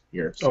sorts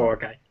here. So. Oh,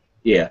 okay.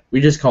 Yeah, we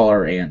just call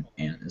her Aunt.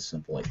 It's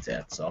simple like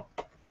that. So.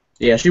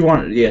 Yeah, she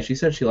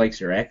said she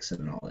likes your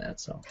accent and all that.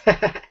 So.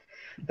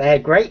 They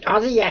had great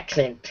Aussie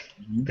accent.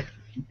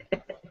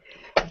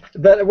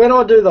 But when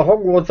I do the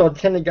Hogwarts, I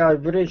tend to go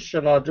British,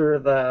 and I do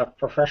the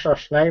Professor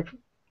Snape.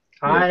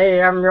 Yeah. I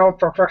am your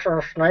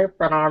Professor Snape,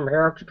 and I'm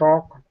here to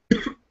talk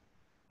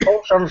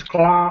potions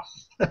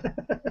class.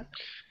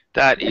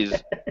 That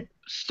is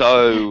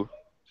so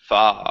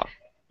far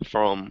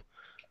from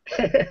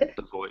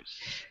the voice.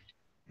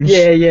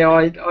 Yeah.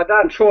 I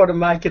don't try to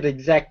make it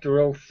exact,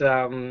 or else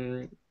I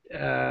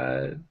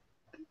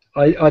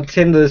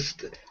tend to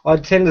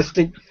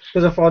stick,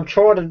 because if I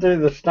try to do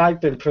the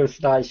Snape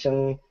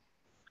impersonation,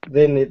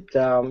 then it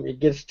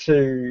gets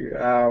to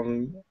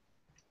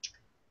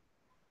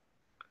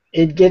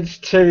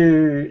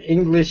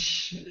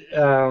English,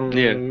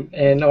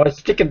 and I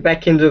stick it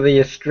back into the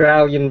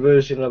Australian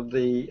version of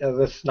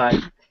the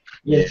Snape,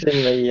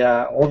 using the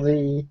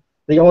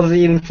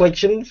Aussie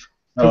inflections.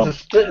 To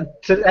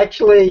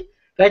actually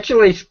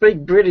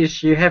speak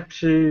British, you have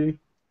to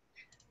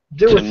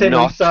do a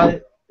sentence.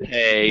 So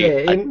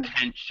pay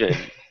attention.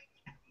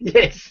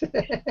 Yes.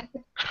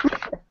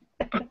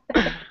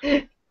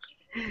 Yeah.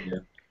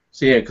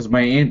 So yeah, because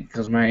my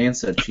aunt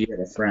said she had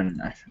a friend.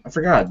 I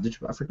forgot.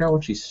 I forgot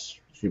what she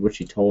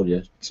told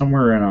you.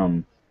 Somewhere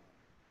in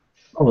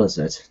what was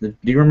it? Do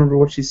you remember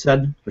what she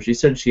said? But she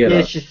said she had.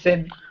 Yeah, she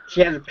said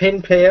she had a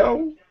pen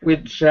pal,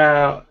 which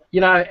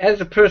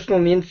as a person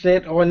on the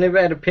internet, I never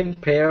had a pen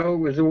pal. It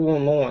was all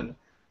online.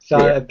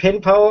 So a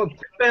pen pal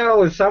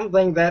is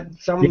something that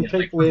some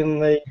people in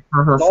the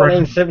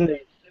 1970s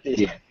did.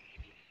 Yeah.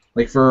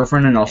 Like for her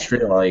friend in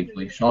Australia, like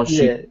all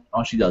she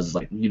does is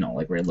like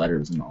write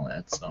letters and all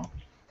that. So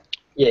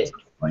yeah,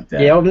 like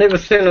that. Yeah, I've never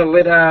sent a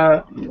letter.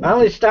 I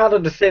only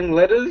started to send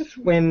letters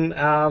when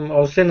I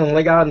was sending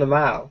Lego in the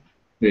mail.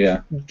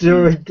 Yeah.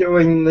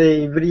 Doing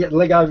the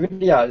Lego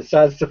videos.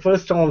 So it's the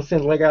first time I've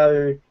sent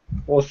Lego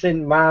or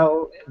sent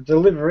mail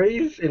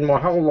deliveries in my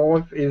whole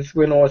life is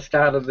when I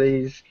started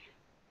these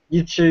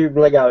YouTube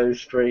Lego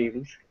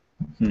streams.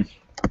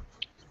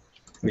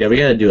 Yeah, we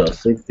gotta do a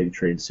fig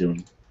trade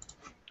soon.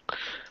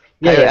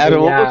 Yeah, hey,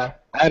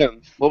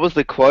 Adam, what was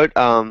the quote?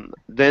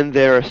 Then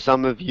there are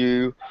some of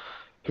you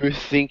who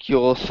think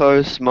you're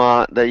so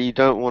smart that you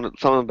don't want it.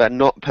 Something about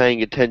not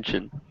paying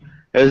attention.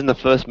 It was in the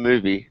first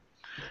movie.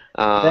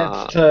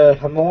 That's to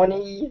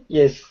Hermione.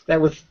 Yes, that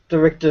was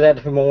directed at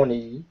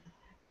Hermione.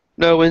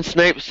 No, when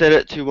Snape said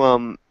it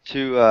to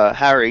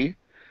Harry,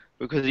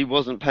 because he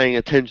wasn't paying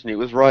attention. He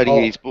was writing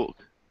in his book.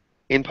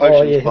 in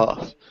potions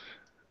class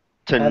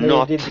to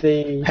not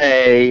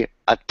pay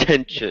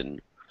attention.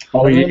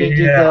 Oh, and yeah, then he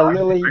did the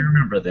Lily. I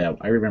remember that.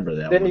 I remember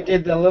that. Then he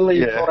did the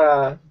Lily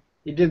Potter.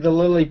 He did the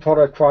Lily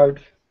Potter quote.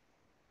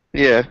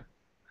 Yeah.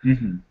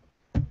 Mm-hmm.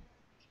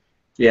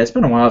 Yeah, it's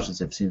been a while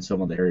since I've seen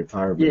some of the Harry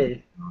Potter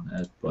videos on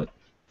that, but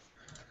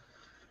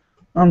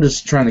I'm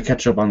just trying to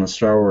catch up on the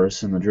Star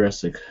Wars and the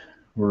Jurassic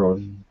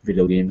World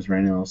video games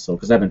right now, so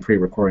because I've been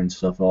pre-recording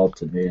stuff all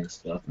today and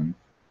stuff, and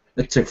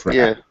it took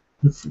forever.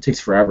 Yeah. It takes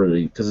forever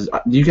because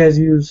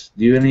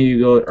do any of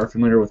you are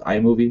familiar with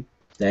iMovie,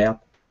 the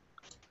app?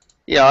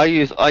 Yeah, I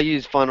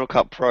use Final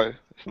Cut Pro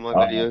for my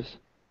videos.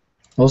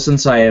 Well,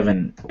 since I have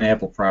an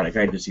Apple product,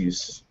 I just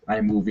use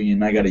iMovie,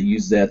 and I gotta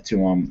use that to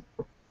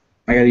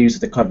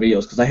cut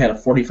videos because I had a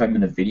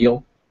 45-minute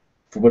video,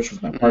 which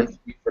was my part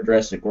for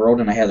Jurassic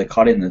World, and I had to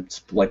cut in.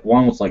 It's like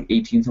one was like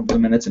 18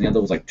 something minutes, and the other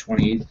was like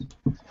 28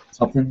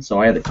 something. So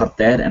I had to cut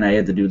that, and I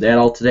had to do that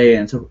all today,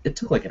 and it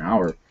took like an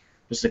hour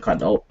just to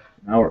cut out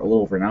a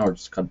little over an hour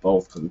just to cut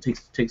both because it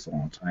takes a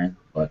long time.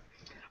 But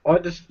I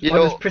just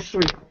pressed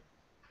through.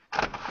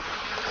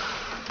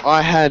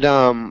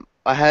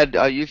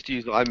 I used to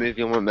use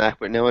iMovie on my Mac,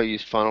 but now I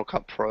use Final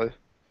Cut Pro.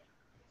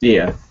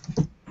 Yeah.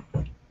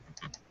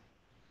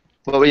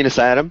 What were you gonna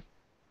say, Adam?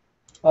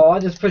 Oh, I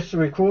just press the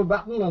record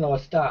button and I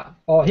start.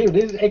 Oh, here it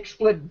is.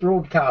 XSplit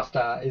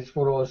Broadcaster is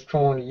what I was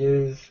trying to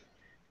use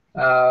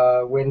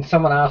when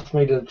someone asked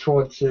me to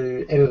try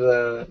to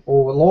edit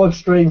or live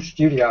stream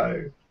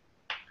studio.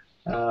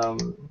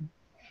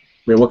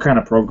 Wait, what kind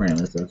of program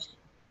is this?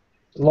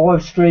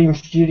 Live stream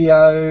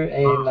studio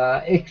and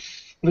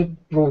XSplit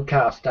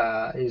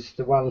Broadcaster is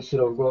the ones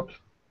that I've got.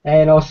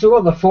 And I still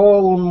got the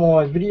file on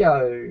my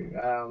video.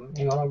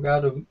 Hang on, I'll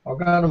go to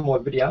my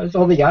videos.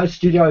 Oh, there you go,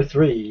 Studio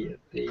 3.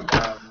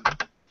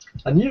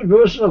 A new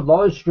version of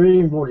live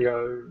stream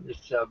audio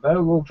is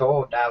available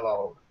for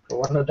download. If you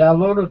want to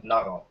download it,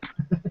 no.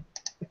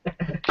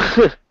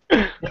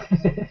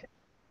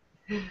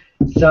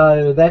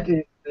 So that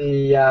is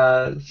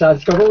so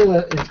it's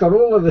got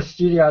all of the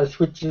studio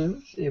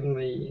switches in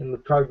the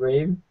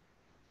program.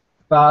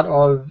 But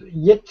I've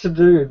yet to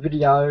do a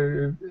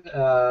video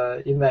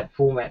in that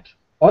format.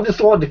 I just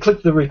like to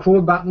click the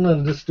record button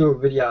and just do a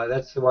video.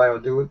 That's the way I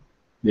do it.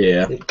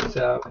 Yeah.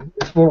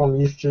 It's what I'm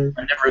used to.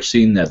 I've never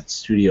seen that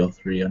Studio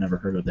 3. I've never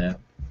heard of that.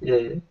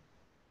 Yeah.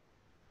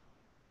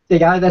 There you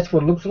go. That's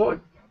what it looks like.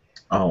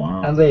 Oh,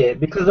 wow. And there,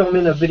 because I'm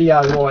in a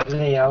video right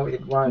now,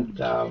 it won't.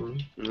 I'm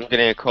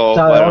getting a call.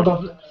 So I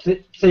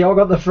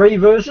got the free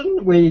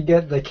version where you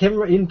get the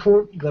camera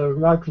input, the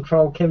remote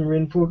control camera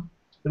input,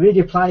 the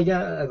media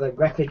player, the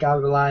graphic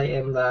overlay,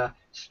 and the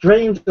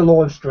stream to the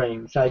live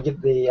stream. So you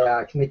get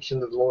the connection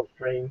to the live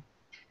stream,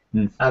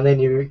 and then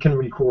you can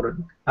record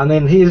it. And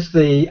then here's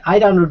the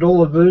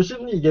 $800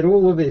 version. You get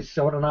all of this.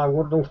 I don't know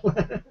what all.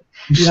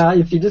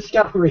 If you're just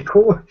going to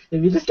record,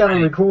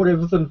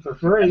 everything for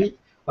free,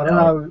 I don't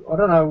know what. I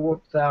don't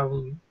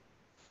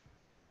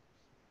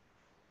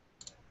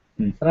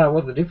know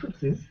what the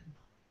difference is.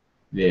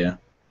 Yeah.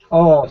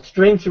 Oh,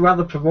 stream to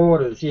other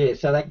providers. Yeah,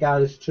 so that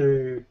goes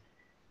to.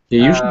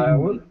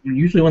 Yeah,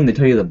 usually when they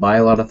tell you to buy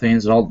a lot of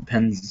things, it all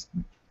depends.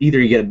 Either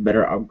you get a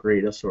better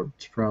upgrade of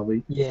sorts,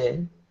 probably. Yeah.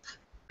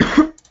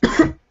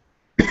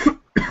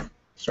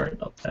 Sorry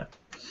about that.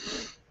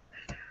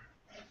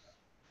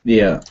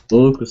 Yeah,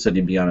 Luke said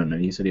he'd be on it.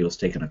 He said he was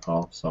taking a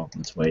call, so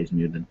that's why he's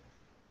muted.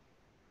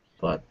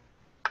 But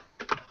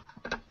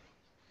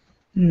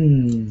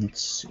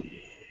let's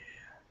see.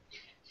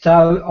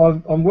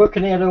 So I'm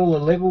working out all the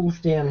levels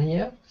down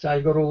here. So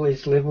you've got all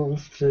these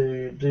levels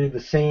to do the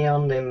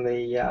sound and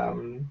the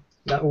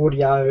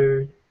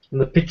audio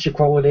and the picture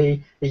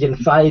quality. You can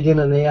fade in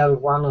and out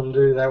of one and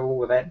do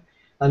all of that.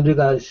 And do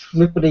those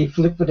flippity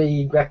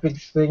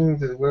graphics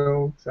things as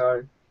well.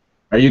 So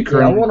are you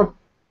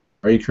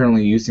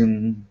currently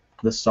using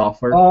the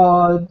software?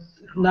 No,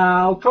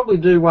 I'll probably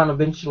do one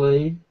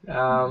eventually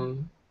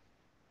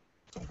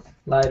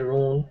later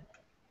on.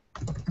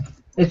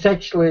 It's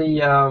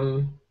actually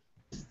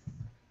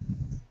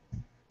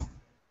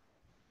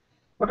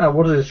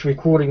what is this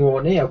recording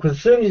right now? Because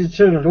as soon as you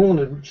turn it on,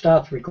 it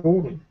starts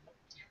recording.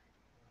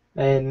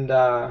 And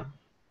so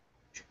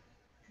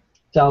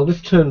I'll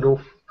just turn it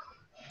off.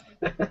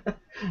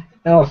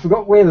 Now I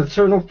forgot where the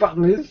turn off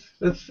button is.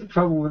 That's the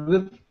trouble with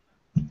it.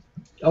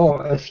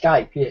 Oh,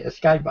 escape. Yeah,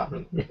 escape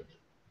button.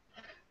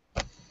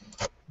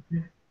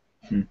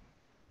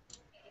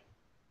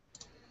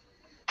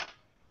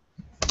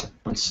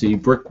 Let's see.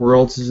 Brick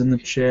Worlds is in the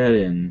chat,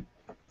 and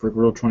Brick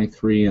World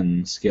 23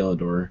 and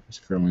Scalador is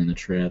currently in the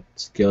chat.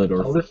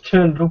 Scalador. I'll just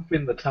turn it off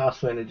in the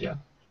task manager.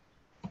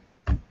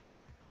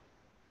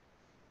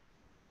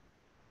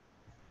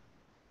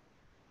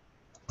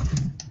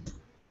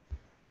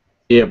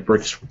 Yeah,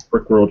 Brick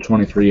World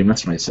 23, and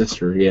that's my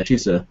sister. Yeah,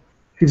 she's the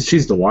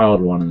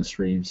wild one in the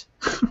streams.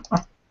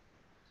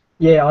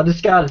 Yeah, I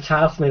just go to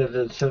task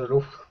manager to turn it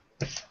off.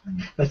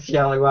 That's the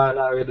only way I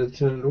know how to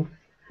turn it off.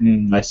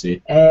 I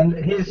see. And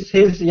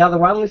here's the other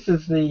one. This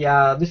is the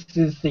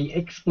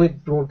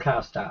XSplit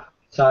Broadcaster.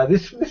 So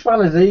this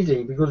one is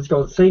easy because it's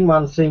got scene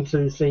 1, scene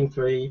 2, scene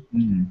 3,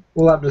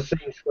 all up to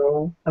scene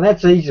 12, and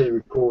that's easy to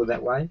record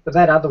that way. But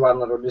that other one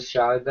that I just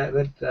showed,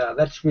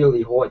 that's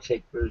really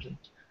high-tech version.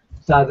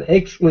 So the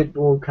XSplit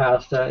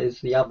Broadcaster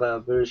is the other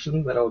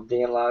version that I've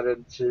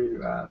downloaded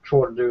to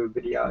try to do a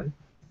video.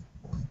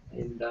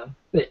 And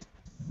yeah.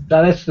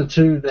 So that's the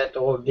two that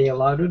I've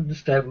downloaded,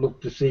 just to have a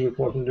look to see if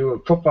I can do a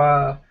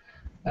proper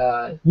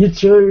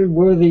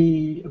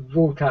YouTube-worthy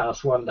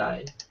broadcast one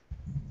day.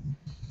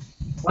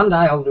 One day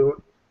I'll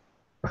do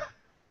it.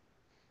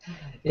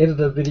 Edit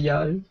a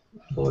video.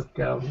 Like,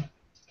 so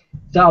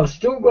I've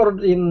still got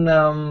it in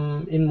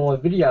my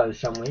video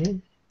somewhere.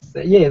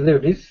 But yeah, there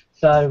it is.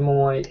 So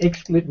my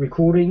XSplit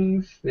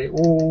recordings, they're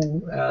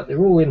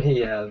all in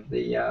here.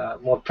 The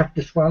my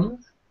practice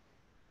ones,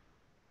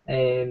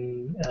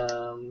 and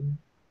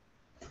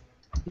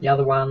the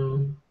other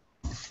one.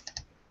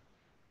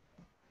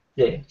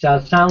 Yeah, so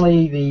it's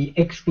only the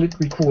XSplit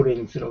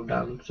recordings that I've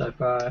done so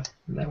far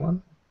in that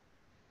one.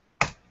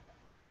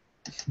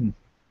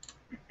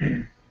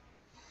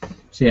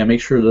 So yeah,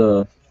 make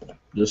sure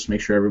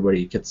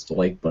everybody gets the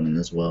like button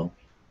as well.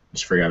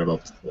 Just forgot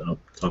about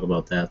talk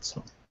about that.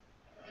 So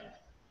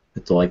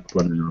hit the like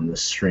button on the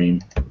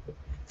stream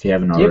if you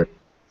haven't already.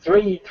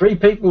 Yep. Three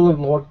people have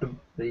liked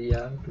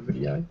the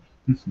video.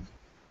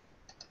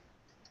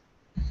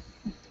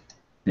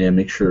 Yeah,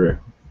 make sure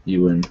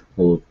you and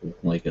Hulk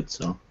like it.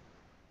 So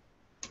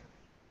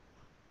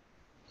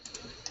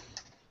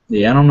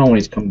yeah, I don't know when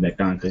he's coming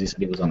back on because he said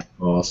he was on the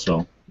call.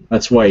 So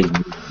that's why he's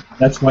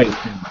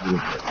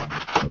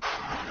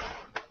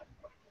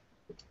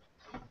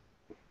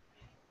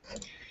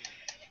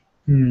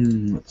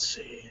let's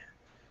see.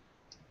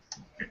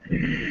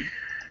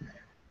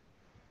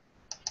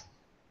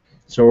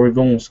 So we've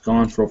almost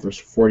gone for over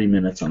 40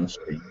 minutes on the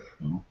stream.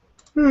 So.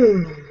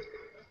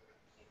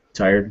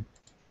 Tired?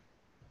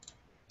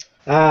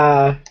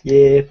 Yeah.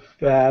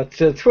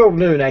 It's 12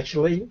 noon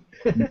actually.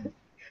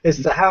 It's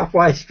the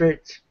halfway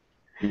stretch.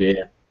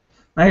 Yeah.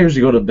 I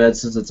usually go to bed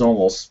since it's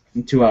almost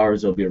in 2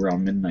 hours. It'll be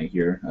around midnight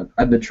here.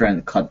 I've been trying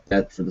to cut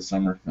that for the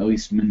summer, at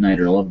least midnight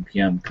or 11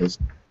 p.m. because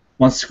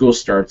once school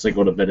starts, I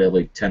go to bed at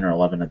like 10 or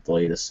 11 at the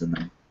latest, and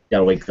then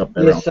gotta wake up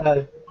at around.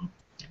 So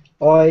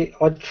I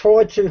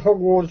try to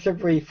Hogwarts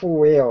every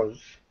 4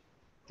 hours.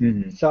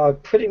 So I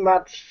pretty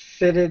much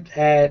set it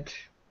at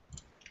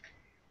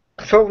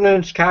 12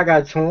 noon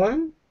Chicago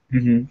time.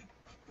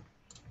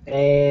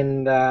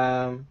 And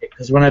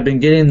because when I've been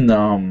getting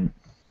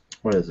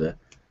what is it?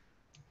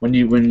 When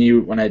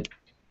I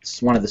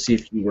just wanted to see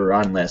if you were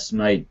on last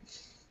night,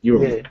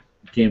 you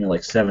came at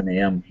like 7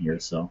 a.m. here,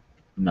 so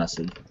a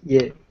message.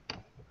 Yeah,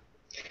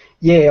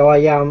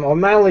 I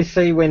mainly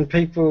see when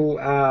people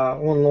are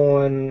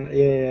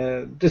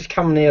online, just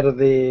coming out of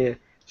their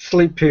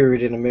sleep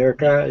period in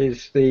America,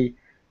 is the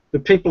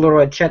people that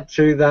I chat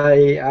to,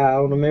 they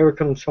are on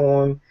American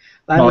time.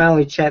 They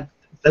mainly chat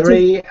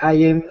 3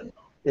 a.m.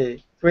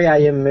 3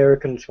 a.m.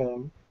 American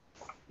time.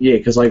 Yeah,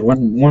 because like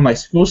when my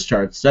school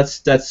starts, that's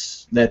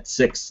that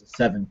 6 to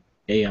 7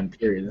 a.m.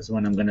 period is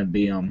when I'm gonna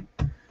be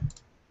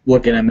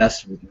looking at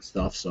messages and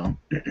stuff. So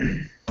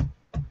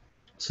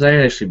so that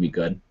actually be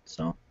good.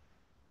 So.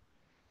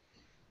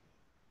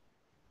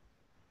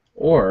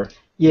 Or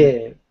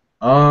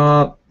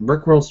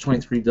Brickworlds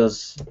 23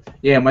 does.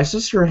 Yeah, my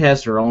sister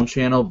has her own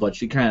channel, but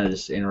she kind of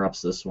just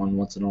interrupts this one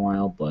once in a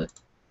while. But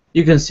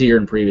you can see her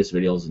in previous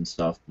videos and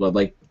stuff. But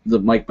like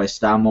my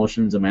stop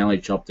motions and my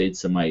LH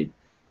updates and my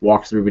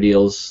walkthrough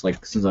videos,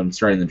 like since I'm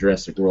starting the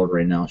Jurassic World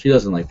right now, she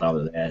doesn't like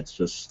bother that. It's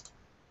just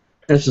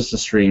the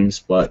streams.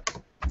 But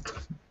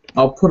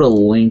I'll put a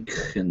link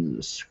in the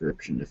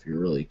description if you're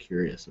really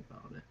curious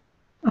about it.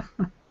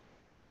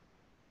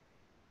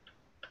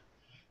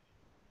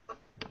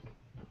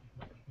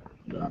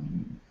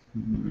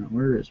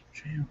 Where is my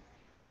channel?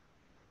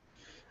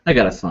 I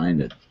gotta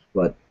find it,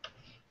 but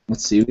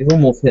let's see. We've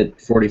almost hit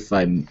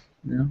 45.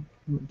 Yeah,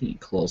 we're getting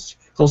close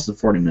to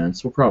 40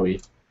 minutes. We'll probably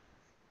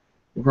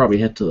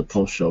head to the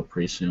post show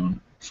pretty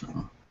soon. So.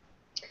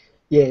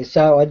 Yeah,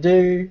 so I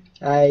do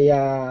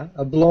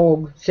a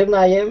blog 7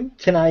 a.m.,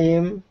 10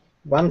 a.m.,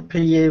 1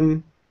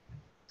 p.m.,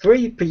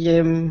 3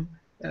 p.m.,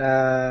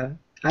 8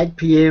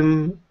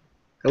 p.m.,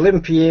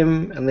 11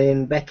 p.m., and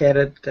then back at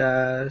it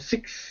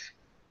 6.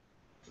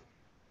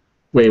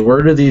 Wait,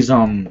 where do these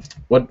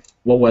what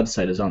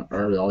website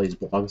are all these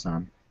blogs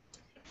on?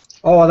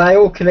 Oh, they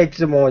all connect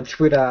to my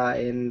Twitter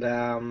and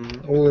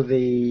all of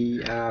the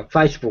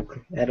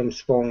Facebook Adam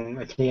Spong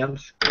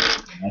accounts.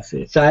 I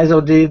see. So as I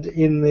did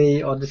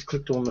I just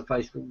clicked on the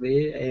Facebook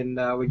there, and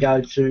we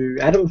go to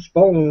Adam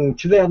Spong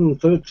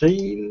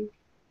 2013,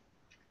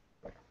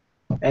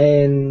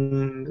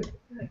 and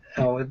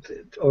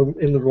it's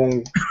in the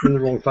wrong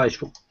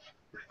Facebook.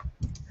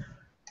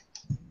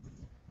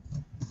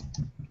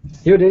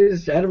 Here it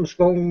is, Adam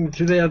Spong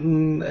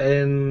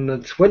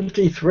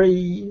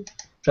 2023.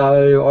 So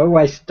I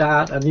always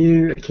start a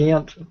new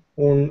account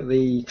on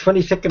the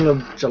 22nd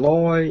of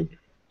July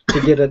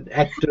to get it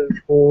active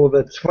for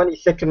the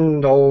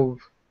 22nd of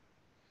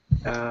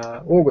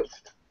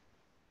August.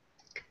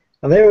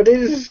 And there it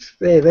is.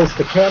 There's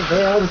the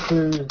countdown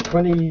to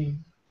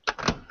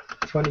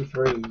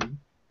 2023.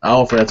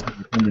 Oh, for that's.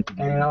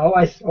 And I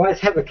always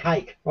have a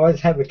cake. I always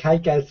have a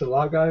cake as the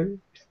logo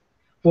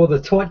for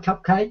the Toy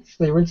Cupcakes,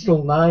 the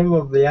original name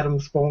of the Adam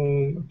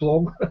Spong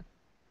blog.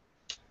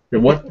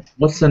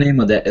 What's the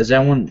name of that? Is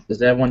that one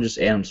just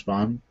Adam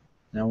Spawn?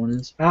 That one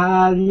is?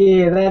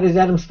 Yeah, that is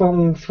Adam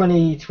Spong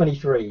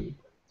 2023.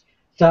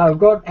 So I've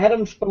got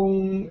Adam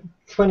Spong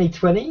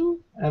 2020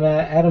 and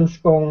Adam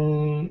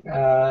Spong.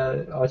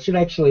 I should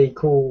actually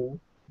call.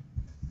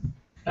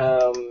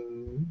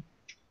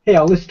 Here,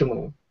 I'll list them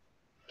all.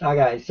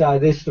 Okay, so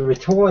there's the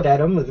retired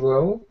Adam as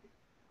well.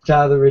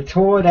 So the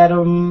retired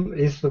Adam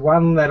is the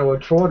one that I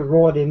try to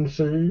write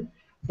into,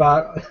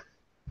 but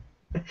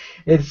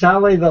it's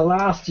only the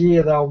last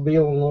year they'll be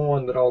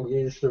online that I'll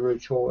use the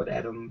retired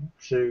Adam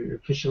to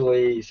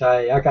officially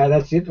say, okay,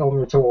 that's it, I'm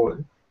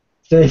retired.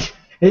 So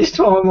each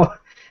time I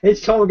go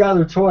to the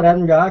retired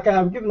Adam, go, okay,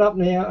 I'm giving up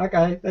now,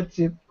 okay, that's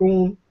it,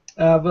 gone.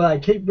 But they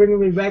keep bringing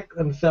me back,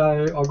 and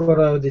so I've got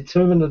to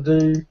determine to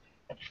do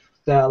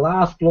the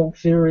last blog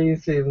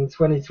series in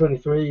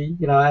 2023.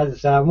 You know, as I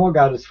say, I might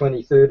go to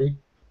 2030.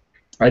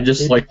 I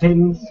just like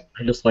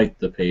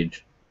the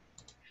page.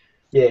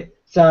 Yeah.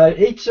 So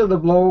each of the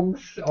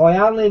blogs,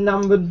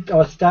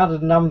 I started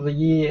to number the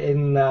year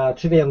in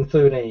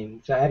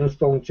 2013. So Adam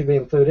Spong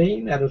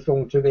 2013, Adam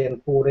Spong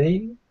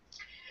 2014.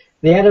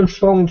 The Adam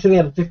Spong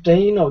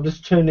 2015, I've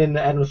just turned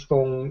into Adam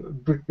Spong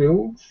Brick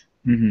Builds.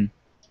 Mm-hmm.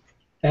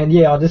 And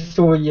yeah, I just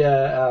saw you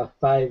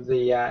fave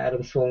the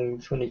Adam Spong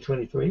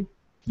 2023.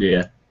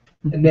 Yeah.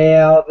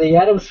 Now, the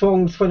Adam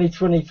Spong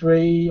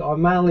 2023, I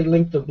mainly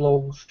linked the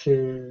blogs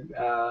to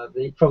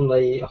from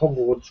the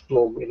Hogwarts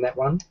blog in that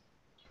one.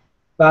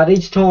 But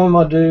each time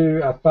I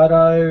do a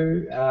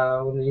photo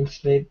on the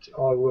internet,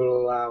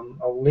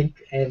 I'll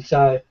link. And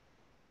so,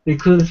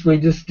 because we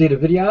just did a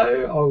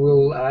video, I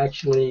will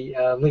actually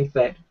link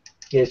that.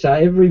 Yeah. So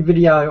every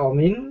video I'm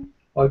in,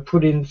 I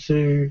put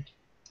into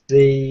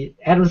the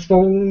Adam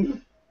Spong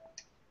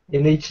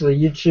in each of the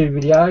YouTube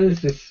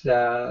videos.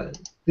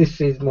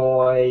 This is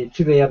my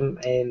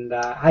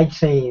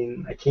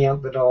 2018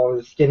 account that I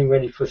was getting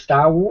ready for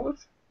Star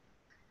Wars.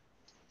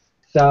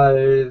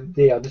 So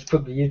yeah, I'll just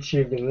put the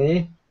YouTube in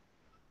there.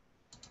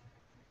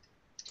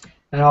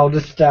 And I'll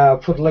just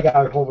put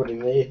Lego Hobbit in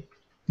there.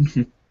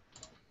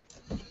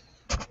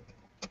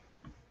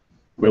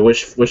 Wait,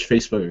 which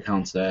Facebook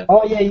account's that?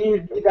 Oh yeah,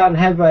 you don't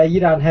have a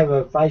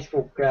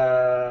Facebook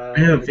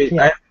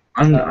account.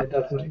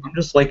 I'm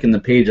just liking the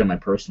page on my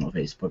personal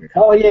Facebook account.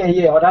 Oh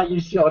yeah. I don't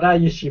use your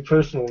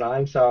personal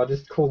name, so I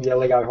just call you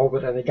Lego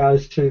Hobbit, and it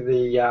goes to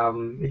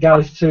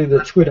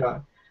the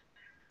Twitter.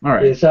 All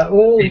right. Yeah, so I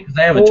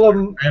have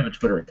a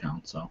Twitter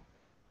account, so.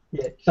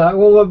 Yeah, so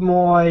all of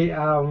my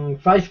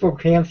Facebook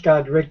accounts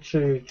go direct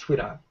to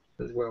Twitter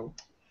as well,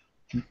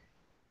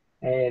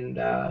 and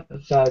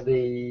so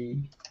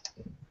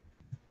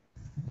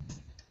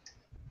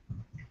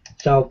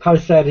I'll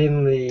post that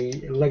in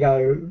the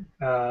Lego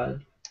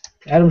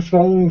Adam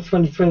Spong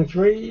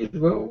 2023 as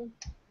well.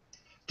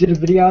 Did a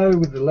video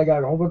with the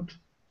Lego Hobbit.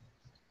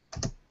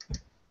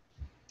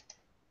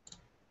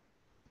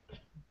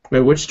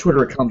 Wait, which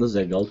Twitter account does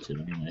that go to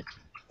anyway?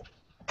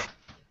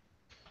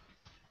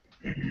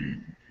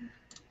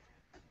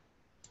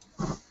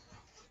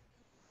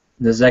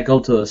 Does that go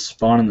to the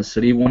Spawn in the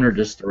City one or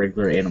just the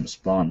regular Adam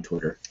Spawn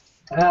Twitter?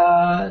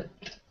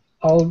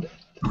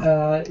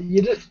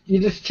 You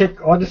just check.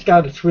 I just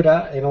go to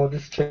Twitter and I'll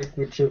just check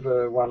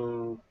whichever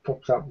one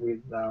pops up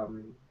with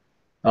the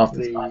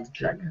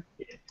check.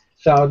 Yeah.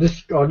 So I'll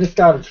just go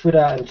to Twitter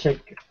and check.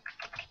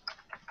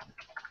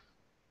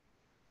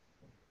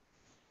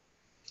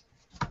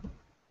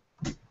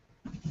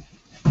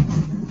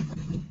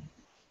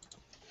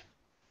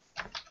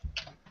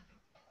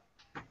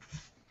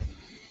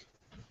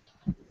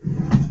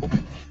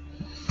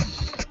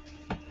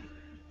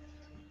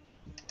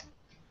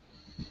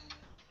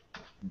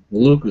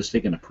 Luke is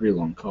taking a pretty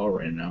long call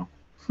right now.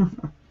 There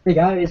you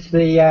go. It's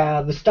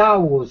the Star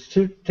Wars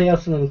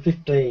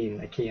 2015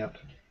 account.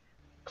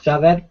 So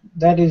that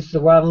is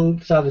the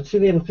one. So the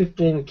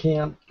 2015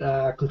 account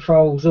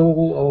controls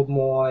all of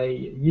my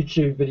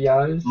YouTube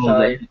videos. Oh,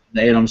 so,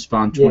 the Adam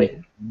Spawn 20.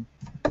 Yeah.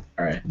 All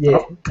right. Yeah.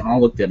 I'll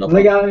look that up.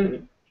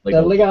 The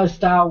Lego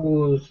Star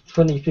Wars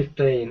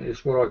 2015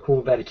 is what I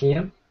call that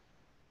account.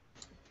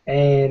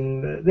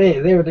 And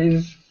there it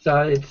is.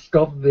 So it's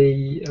got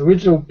the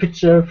original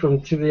picture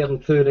from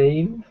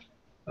 2013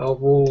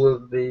 of all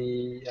of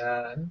the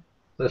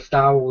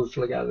Star Wars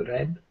Lego that it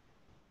had,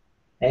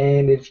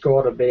 and it's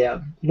got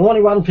about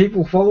 91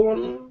 people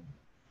following,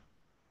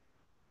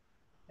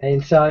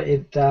 and so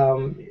it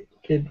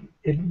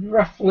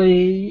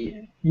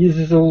roughly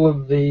uses all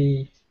of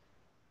the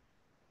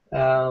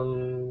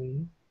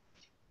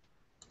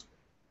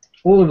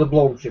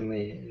blogs in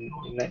there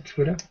in that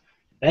Twitter.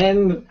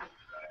 And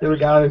there we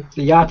go,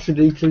 the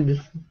R2D2.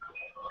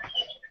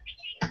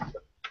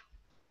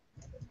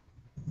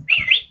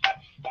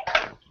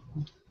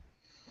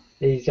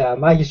 He's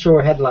making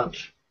sure I had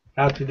lunch.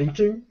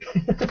 R2D2.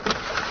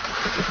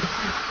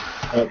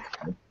 Okay.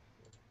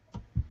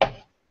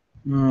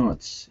 Oh,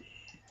 let's see.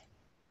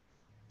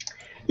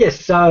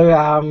 Yes,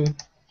 so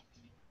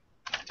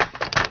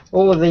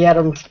all of the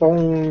Adam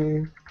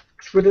Spong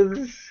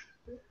Twitters.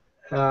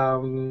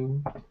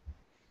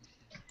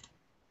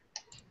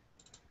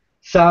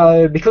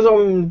 So because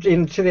I'm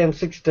in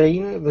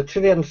 2016, the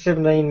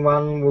 2017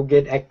 one will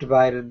get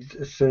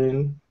activated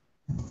soon.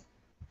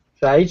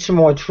 So each of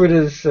my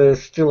Twitters are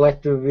still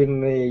active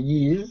in their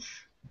years.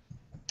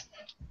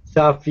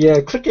 So if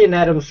you click in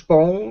Adam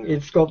Spong,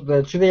 it's got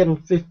the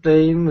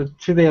 2015, the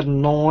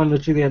 2009, the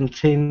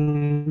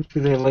 2010,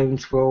 2011,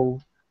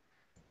 12,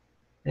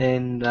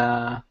 and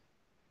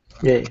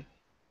yeah.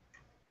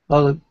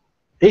 Well,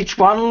 each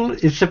one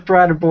is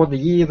separated by the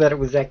year that it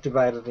was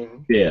activated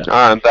in. Yeah.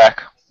 I'm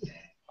back.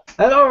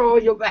 Hello,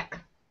 you're back.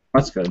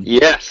 That's good.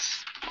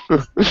 Yes.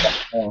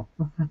 Oh,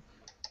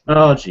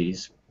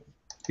 jeez.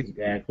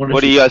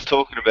 What are you guys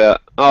talking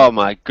about? Oh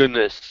my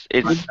goodness!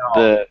 It's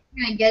the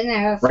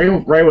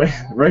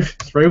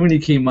right when you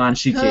came on,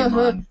 she came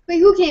on. Wait,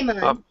 who came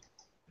on?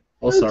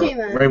 Oh, sorry.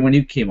 Right when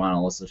you came on,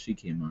 Alyssa, she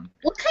came on.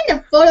 What kind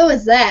of photo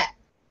is that?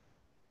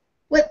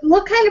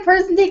 What kind of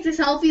person takes a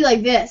selfie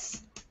like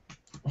this?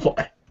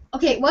 What?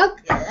 Okay, look,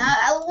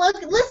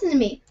 listen to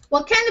me.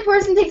 What kind of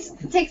person takes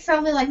a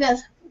selfie like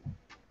this?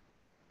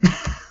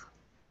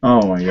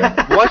 Oh my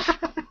god. What?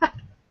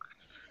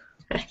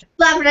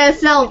 Laughing at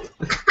herself.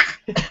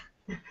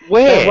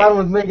 Where? That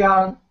one with me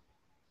going.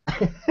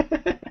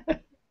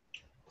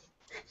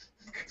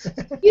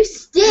 You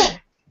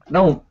stink.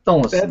 No,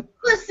 don't listen.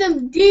 Put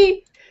some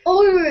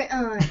deodorant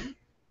on.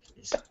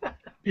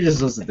 You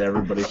just listen to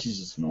everybody. She's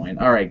just annoying.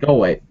 All right, go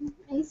away.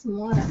 I need some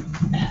water.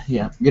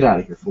 Yeah, get out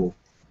of here, fool.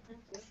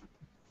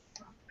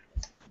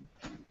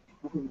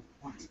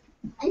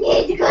 I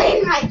need to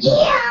clean my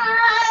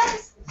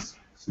ears.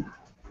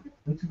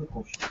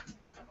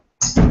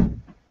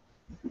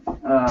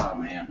 Oh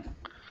man.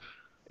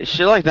 Is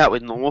she like that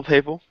with normal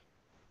people?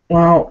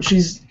 Well, this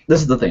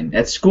is the thing.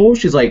 At school,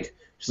 she's like,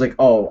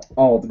 oh,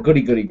 the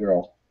goody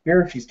girl.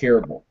 Here, she's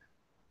terrible.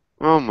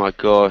 Oh my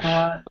gosh.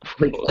 Yeah,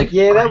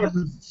 that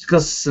was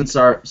because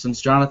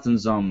since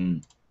Jonathan's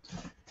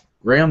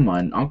grandma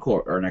and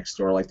uncle are next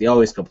door, like they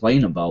always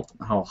complain about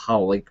how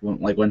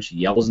when she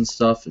yells and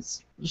stuff,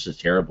 it's just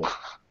terrible.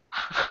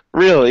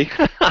 Really?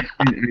 I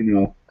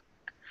know.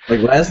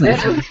 Like last night,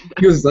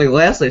 she was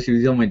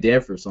yelling at my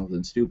dad for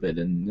something stupid,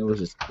 and it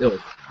was.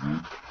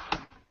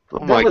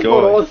 Oh my god.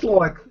 What I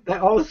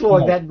was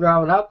like that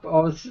growing up.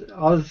 I was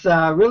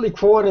really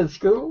quiet at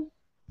school.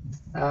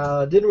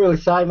 Didn't really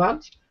say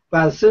much,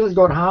 but as soon as I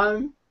got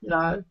home,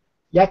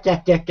 yak.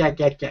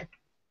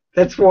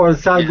 That's why I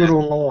was so good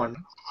online.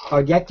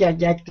 I'd yak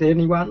to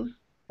anyone,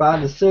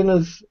 but as soon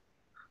as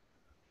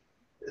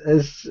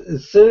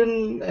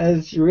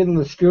you're in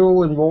the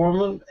school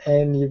environment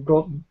and you've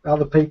got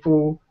other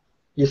people,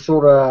 you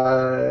sort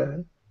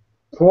of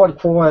quiet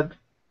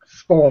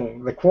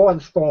Spong. The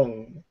quiet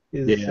Spong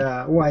is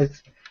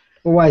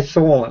always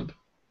silent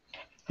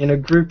in a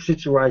group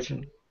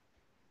situation.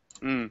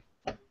 Mm.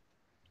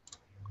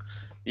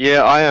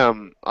 Yeah,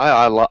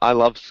 I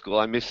love school.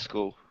 I miss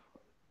school.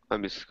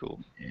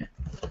 Yeah.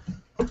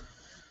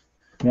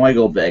 Well, I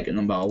go back in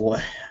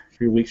about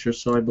 3 weeks or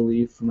so, I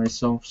believe, for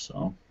myself.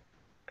 So.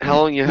 How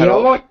long you had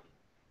off?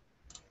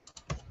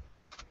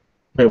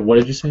 Wait, what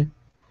did you say?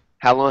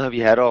 How long have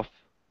you had off?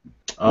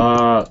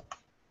 Well,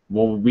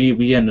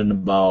 we end in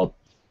about.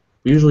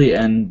 We usually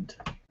end.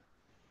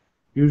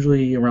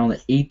 Usually around the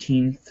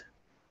 18th.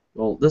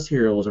 Well, this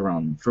year it was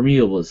around. For me,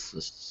 it was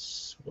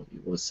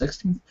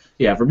 16th.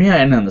 Yeah, for me, I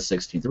end on the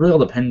 16th. It really all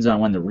depends on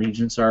when the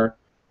regents are.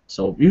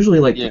 So usually,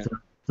 like the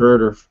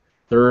third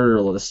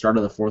or the start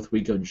of the fourth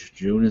week of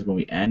June is when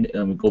we end, and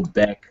then we go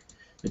back.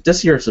 Like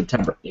this year it's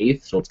September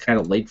 8th, so it's kind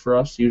of late for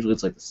us. Usually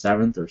it's like the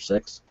 7th or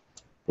 6th.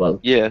 Well,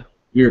 yeah.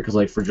 Here, because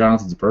like for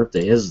Jonathan's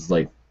birthday, his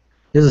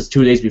is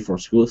 2 days before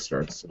school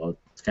starts, so it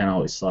kind of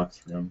always sucks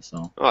for him.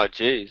 So. Oh,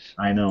 jeez.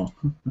 I know.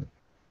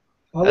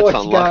 I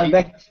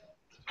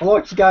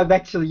like to go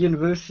back to the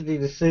university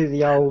to see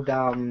the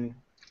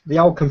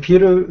old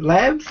computer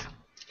labs.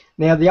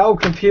 Now the old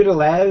computer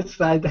labs,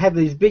 they have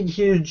these big,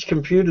 huge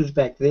computers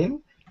back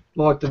then,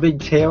 like the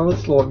big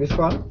towers, like this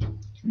one.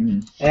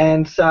 Mm-hmm.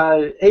 And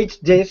so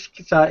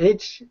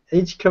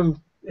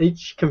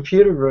each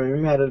computer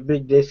room had a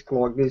big desk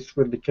like this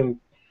with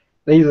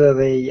either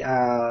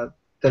the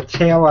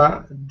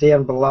tower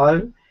down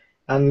below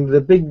and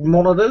the big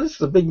monitors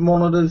with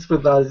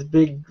those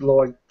big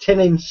like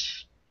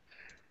 10-inch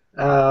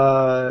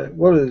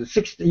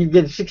you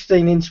get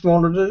 16-inch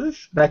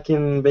monitors back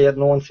in about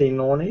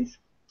 1990s.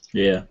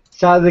 Yeah.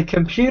 So the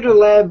computer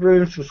lab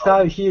rooms were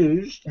so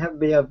huge,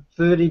 have about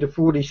 30 to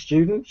 40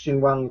 students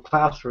in one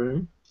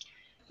classroom.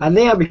 And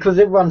now, because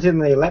everyone's in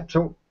their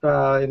laptop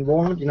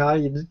environment,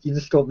 you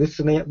just got this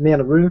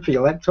amount of room for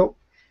your laptop.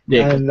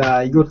 Yeah. And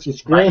you got your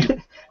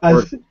screen.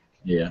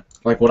 Yeah.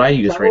 Like what I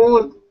use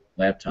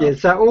laptop. Yeah,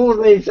 so all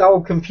of these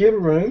old computer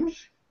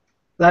rooms,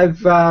 they've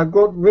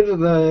got rid of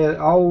the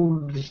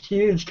old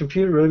huge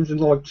computer rooms and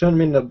like turned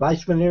them into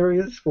basement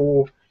areas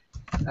for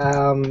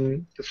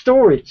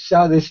storage.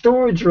 So there's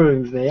storage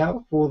rooms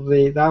now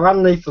they're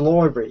underneath the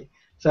library.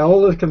 So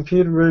all the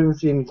computer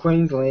rooms in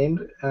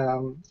Queensland,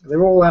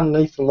 they're all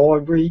underneath the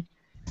library.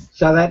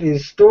 So that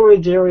is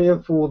storage area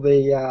for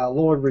the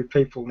library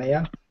people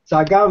now.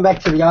 So going back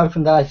to the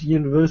open days of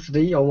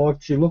university, I like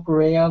to look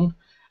around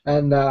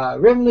and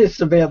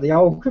reminisce about the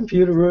old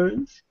computer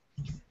rooms.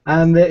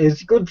 And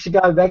it's good to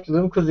go back to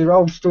them because they're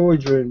old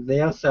storage rooms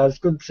now. So it's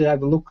good to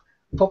have a look,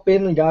 pop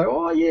in and go,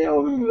 oh yeah, I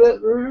remember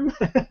that room.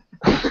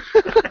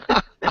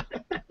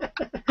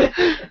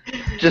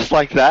 Just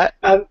like that?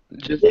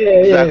 Just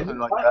exactly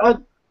like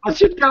that. I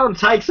should go and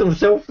take some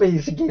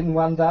selfies again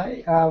one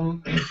day.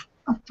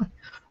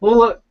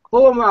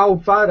 All of my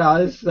old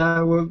photos, they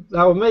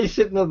were me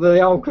sitting at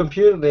the old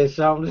computer there,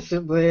 so I'm just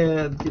sitting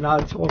there,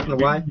 talking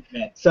away.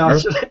 So I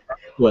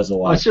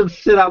should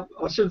set up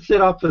a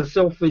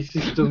selfie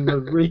system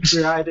of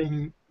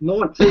recreating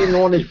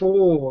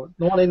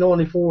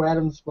 1994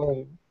 Adam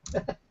Spong.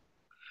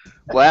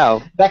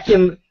 Wow. Back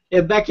in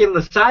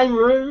the same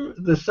room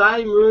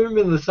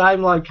in the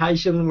same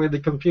location where the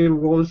computer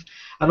was,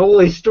 and all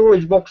these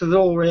storage boxes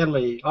all around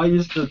me. I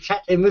used to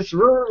chat in this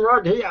room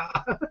right here.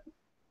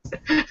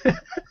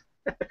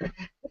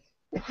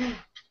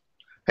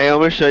 Hey, I'm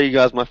gonna show you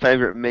guys my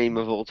favorite meme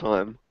of all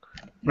time.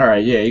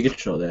 Alright, yeah, you can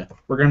show that.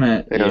 We're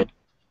gonna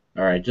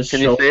Alright, just Can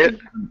show you see it?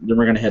 Then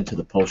we're gonna head to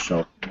the post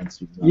show.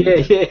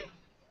 Yeah.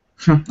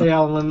 Yeah,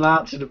 I'll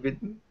enlarge it a bit.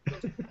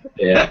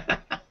 Yeah.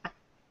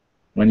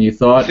 When you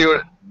thought See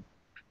what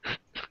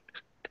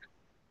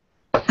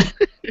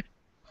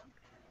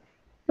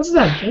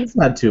that's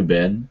not too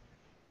bad.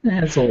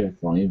 It's a little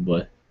funny,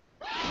 but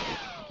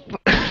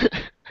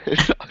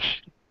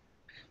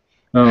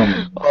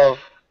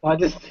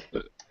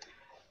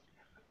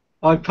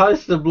I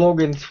post the blog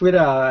in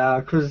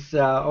Twitter because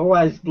I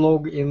always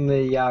blog in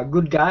the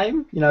Good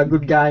Game,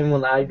 Good Game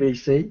on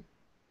ABC.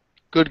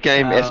 Good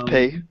Game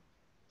SP.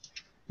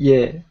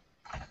 Yeah.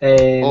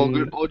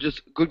 And Or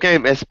just Good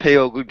Game SP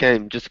or Good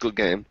Game, just Good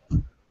Game.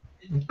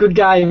 Good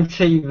Game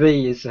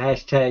TV is the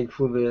hashtag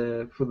for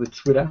the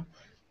Twitter.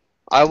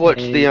 I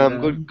watched the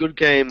Good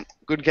Game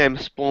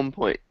Spawn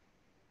Point.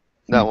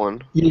 That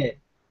one. Yeah.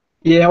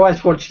 Yeah, I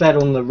always watch that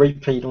on the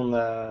repeat on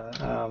the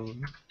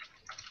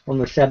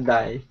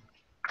Saturday.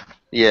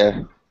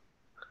 Yeah.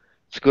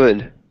 It's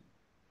good.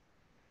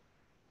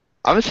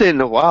 I haven't seen it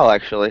in a while,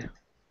 actually.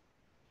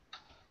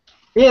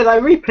 Yeah, they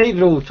repeat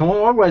it all the time. I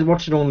always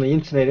watch it on the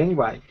internet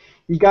anyway.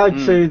 You go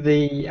to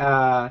the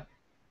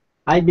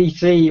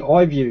ABC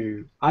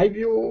iView.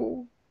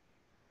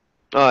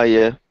 Oh,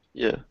 yeah.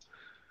 Yeah.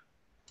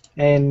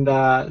 And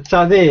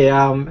so there,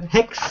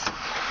 Hex.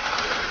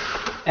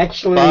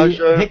 Actually,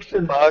 Barjo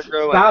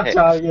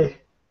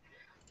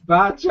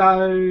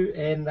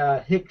and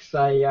Hicks,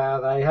 they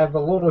have a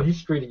lot of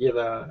history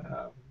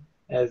together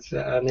as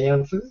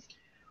announcers.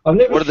 I've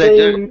never what do seen.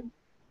 They do?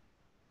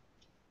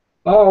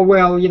 Oh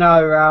well,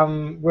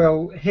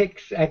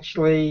 Hicks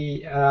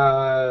actually.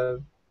 I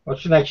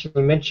should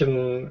actually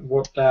mention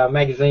what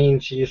magazine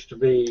she used to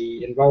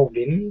be involved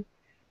in,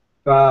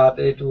 but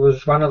it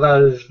was one of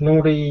those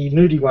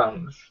nudie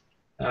ones.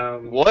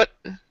 What?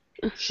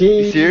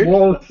 She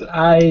was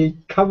a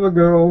cover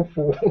girl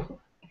for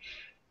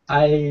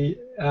a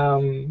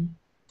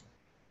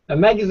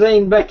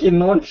magazine back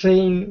in I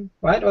think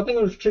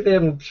it was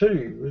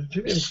 2002. Was it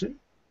 2002?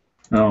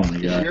 Oh my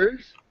god.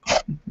 Serious?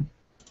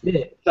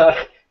 Yeah. So.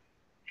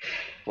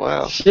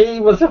 Wow. She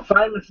was a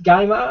famous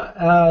gamer.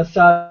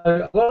 So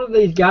a lot of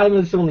these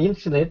gamers on the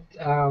internet,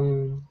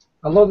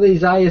 a lot of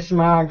these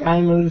ASMR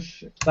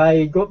gamers,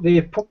 they got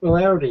their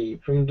popularity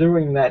from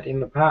doing that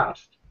in the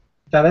past.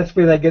 So that's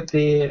where they get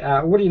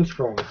their audience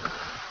from.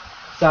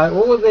 So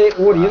all of their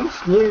audience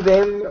knew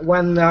them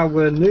when they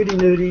were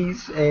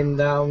nudies, and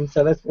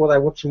so that's why they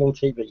watch them on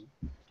TV.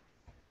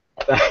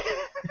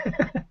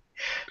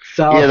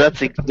 So yeah,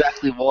 that's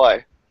exactly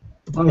why.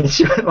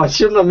 I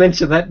shouldn't have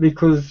mentioned that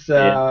because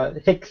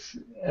Hex.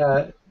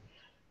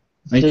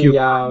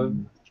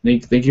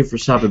 Thank you for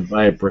stopping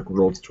by at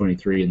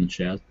BrickWorld23 in the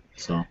chat.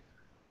 So.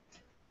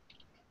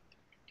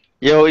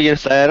 Yeah, what were you gonna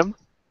say, Adam?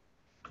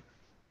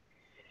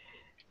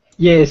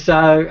 Yeah,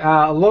 so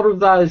a lot of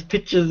those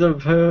pictures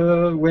of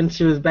her when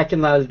she was back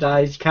in those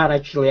days, you can't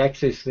actually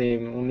access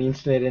them on the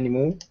internet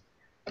anymore.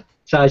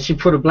 So she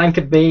put a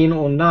blanket ban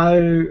on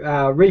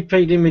no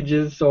repeat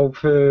images of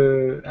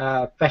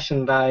her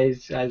fashion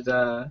days as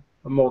a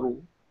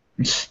model.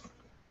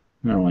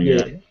 Oh my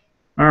god.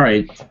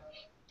 Alright.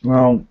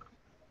 Well,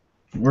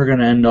 we're going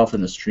to end off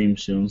in the stream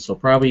soon, so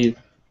probably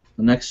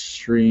the next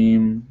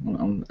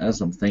stream,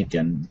 as I'm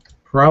thinking,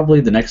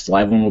 probably the next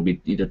live one will be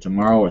either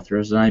tomorrow or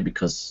Thursday night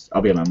because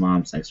I'll be at my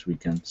mom's next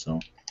weekend, so.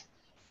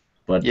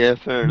 But yeah,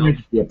 fair enough.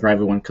 Be a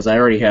private one because I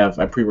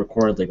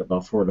pre-recorded like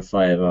about 4 to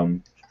 5,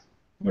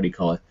 what do you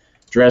call it,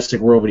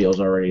 Jurassic World videos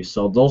already,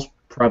 so those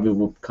probably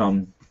will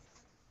come,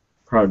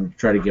 probably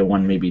try to get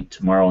one maybe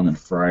tomorrow and then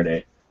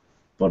Friday.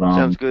 But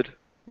sounds good.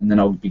 And then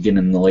I'll begin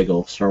in the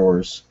Lego Star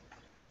Wars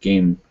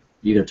game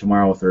either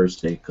tomorrow or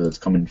Thursday because it's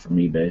coming from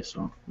eBay,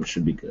 so which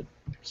should be good.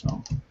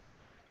 So.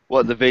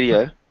 What, the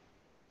video?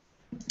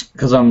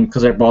 Because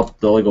I bought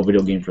the Lego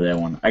video game for that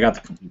one. I got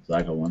the complete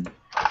Lego one.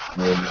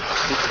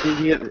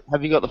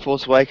 Have you got the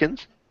Force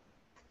Awakens?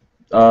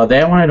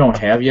 That one I don't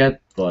have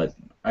yet, but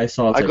I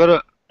saw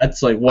it's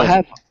that's like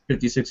what,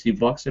 50, 60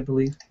 bucks, I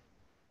believe.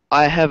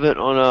 I have it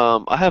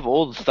on I have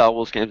all the Star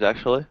Wars games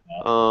actually.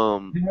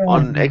 On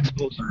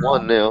Xbox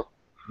One now.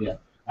 Yeah.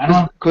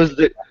 I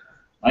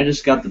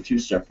just got the 2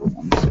 separate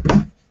ones.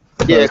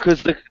 Yeah,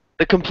 because the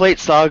complete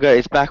saga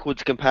is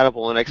backwards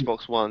compatible on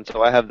Xbox One,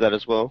 so I have that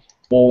as well.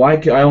 Well, I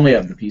only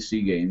have the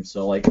PC game,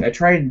 so like I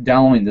tried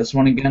downloading this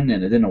one again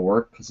and it didn't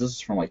work because this is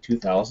from like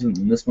 2000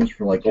 and this one's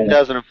from like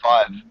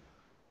 2005.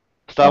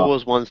 Star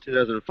Wars 1's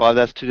 2005.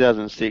 That's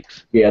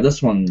 2006. Yeah,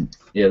 this one.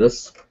 Yeah,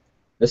 this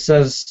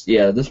says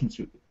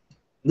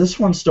this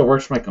one still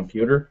works for my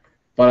computer,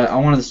 but I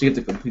wanted to see if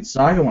the complete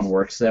saga one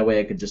works. That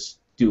way I could just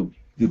do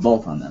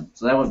both on them.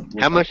 So that would.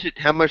 How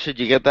much did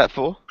you get that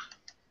for?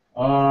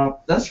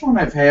 This one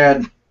I've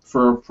had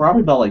for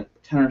probably about like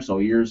 10 or so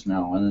years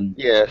now, and then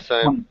yeah,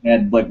 same. I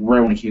had like right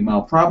when it came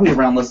out, probably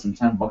around less than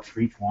 $10 for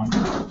each one.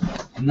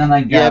 And then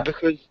I got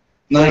because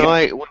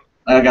I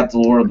got the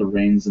Lord of the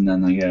Rings, and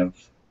then I have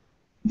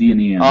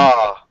D&E.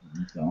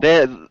 So.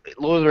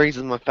 Lord of the Rings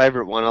is my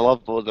favorite one. I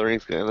love Lord of the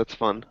Rings game. That's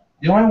fun.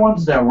 The only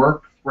ones that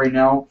work right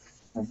now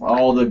of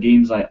all the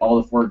games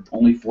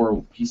only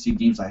 4 PC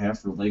games I have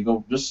for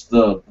Lego, just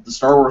the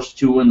Star Wars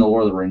 2 and the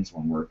Lord of the Rings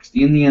one works.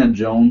 The Indiana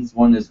Jones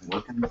one isn't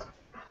working.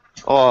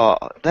 Oh,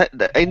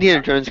 the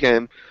Indiana Jones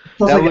game.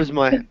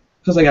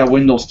 Because I got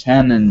Windows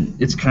 10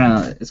 and it's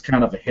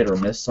kind of a hit or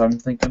miss. I'm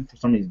thinking for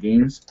some of these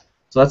games,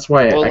 so that's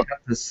why I got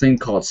this thing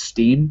called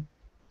Steam.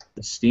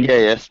 The Steam.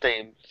 Yeah,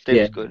 Steam.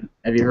 Steam's good.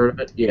 Have you heard of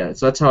it? Yeah.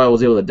 So that's how I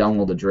was able to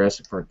download the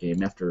Jurassic Park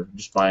game after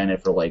just buying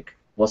it for like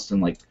less than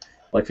like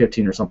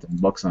 15 or something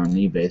bucks on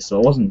eBay. So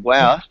it wasn't.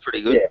 Wow, that's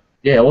pretty good.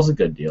 Yeah, it was a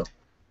good deal.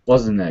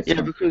 Wasn't that? Yeah,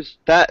 because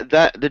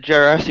the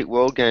Jurassic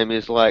World game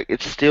is like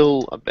it's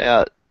still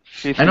about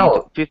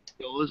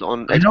 $50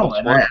 on Xbox I know,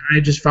 One. and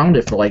I just found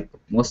it for like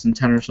less than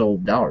 $10 or so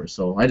dollars.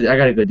 So I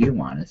got a good deal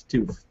on it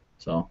too.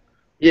 So.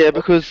 Yeah,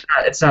 because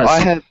it's not.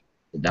 Have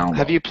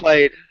you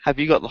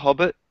got the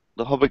Hobbit?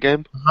 The Hobbit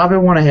game? The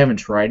Hobbit one I haven't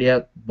tried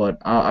yet, but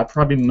I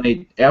probably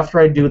might after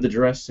I do the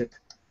Jurassic.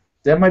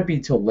 That might be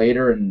till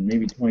later, and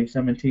maybe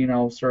 2017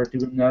 I'll start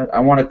doing that.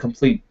 I want to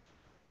complete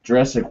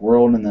Jurassic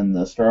World and then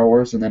the Star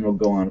Wars, and then we'll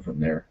go on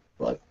from there.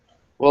 But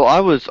well, I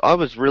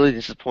was really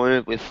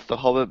disappointed with the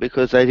Hobbit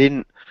because they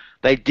didn't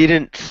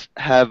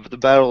have the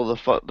Battle of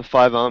the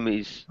Five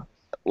Armies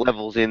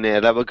levels in there.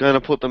 They were going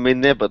to put them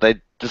in there, but they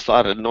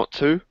decided not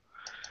to.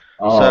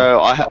 Oh. So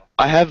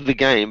I have the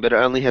game, but it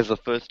only has the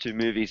first 2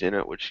 movies in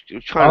it, which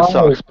kind of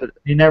sucks. But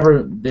they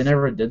never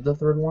did the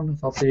third one. I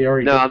thought they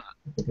already did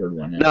the third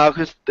one. Yeah. No,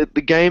 because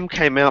the game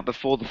came out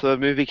before the third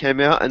movie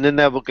came out, and then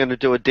they were going to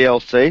do a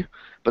DLC,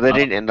 but they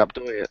didn't end up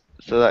doing it.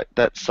 So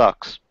that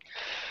sucks.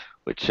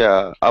 Which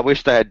I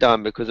wish they had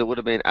done because it would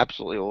have been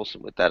absolutely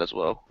awesome with that as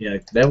well. Yeah,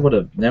 that would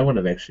have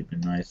actually been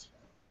nice.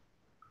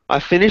 I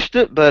finished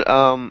it, but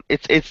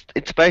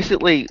it's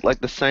basically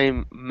like the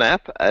same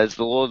map as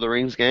the Lord of the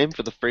Rings game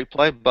for the free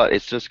play, but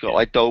it's just got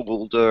like Dol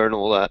Guldur and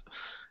all that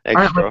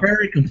extra. I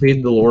already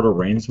completed the Lord of the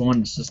Rings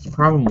one. It's just the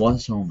problem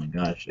was, oh my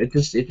gosh, it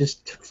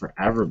just took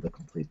forever to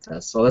complete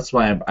that. So that's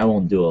why I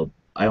won't do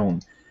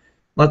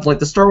like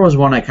the Star Wars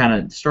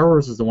one. Star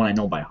Wars is the one I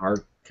know by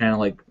heart, kind of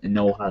like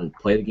know how to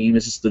play the game.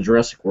 It's just the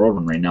Jurassic World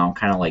one right now. I'm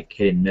kind of like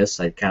hit and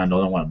miss. I kind of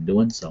don't know what I'm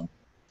doing, so.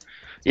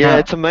 Yeah,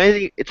 it's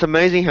amazing. It's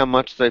amazing how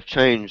much they've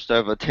changed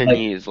over 10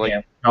 years.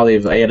 Like how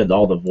they've added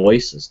all the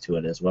voices to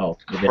it as well.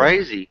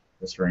 Crazy.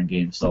 This certain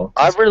game, so.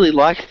 I really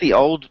liked the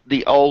old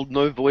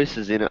no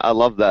voices in it. I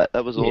love that.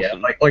 That was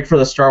awesome. Yeah, like for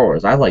the Star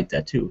Wars, I like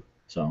that too.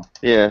 So.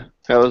 Yeah,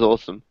 that was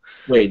awesome.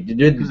 Wait,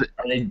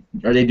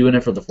 are they doing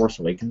it for the Force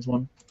Awakens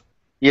one?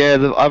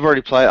 Yeah, I've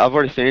already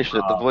finished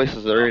it. The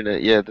voices are in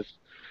it. Yeah,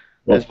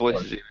 there's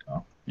voices in it.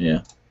 Oh,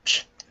 yeah.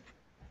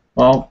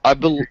 Well,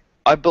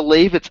 I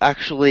believe it's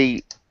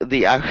actually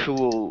the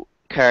actual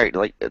character,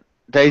 like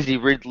Daisy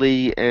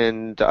Ridley,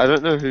 and I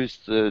don't know who's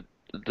the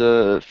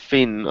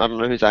Finn. I don't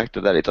know whose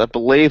actor that is. I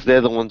believe they're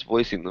the ones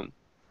voicing them.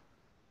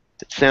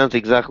 It sounds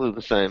exactly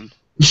the same.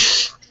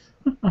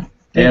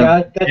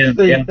 Here's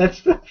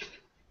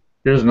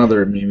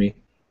another Mimi.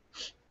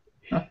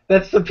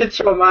 That's the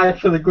picture I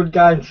made for the Good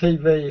Game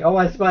TV.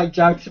 Always make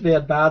jokes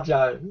about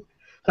Barjo.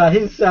 So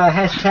his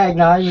hashtag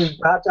name is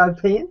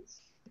Barjo Pants.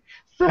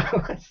 So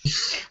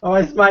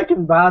always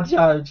making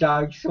Barjo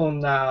jokes on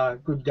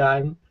Good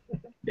Game.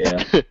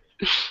 Yeah.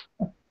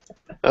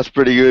 That's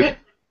pretty good.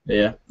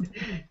 Yeah.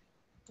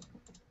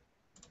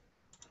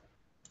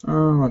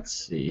 Let's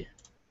see.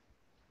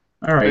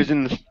 All right. Who's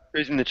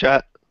in the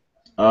chat?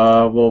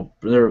 Well,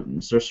 they're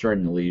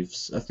starting to leave.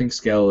 I think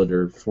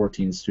Skeletor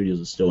 14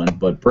 Studios is still in,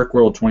 but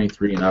Brickworld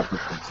 23 and Opera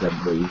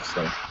 7 leave.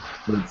 So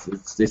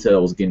they said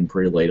it was getting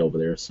pretty late over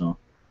there. So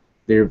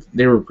they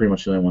were pretty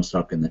much the only ones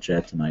stuck in the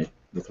chat tonight.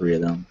 The 3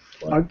 of them.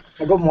 I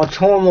got my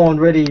timeline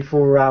ready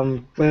for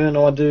when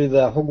I do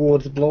the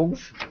Hogwarts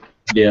blogs.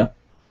 Yeah.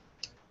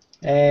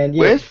 And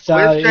yeah, where's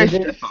Jay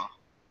Steffer?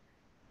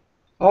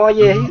 Oh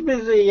yeah, he's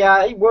busy.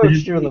 He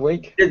works during the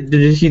week.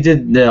 He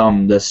did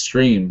the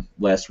stream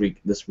last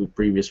week,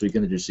 previous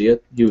weekend. Did you see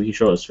it? He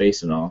showed his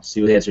face and all.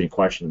 See if he answered any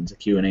questions,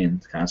 Q&A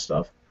and kind of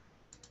stuff.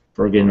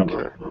 For getting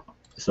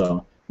so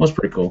it was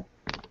pretty cool.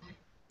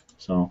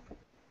 So,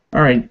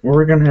 all right,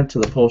 we're gonna head to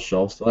the post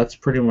show. So that's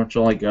pretty much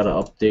all I got to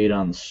update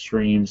on the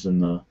streams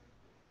and the.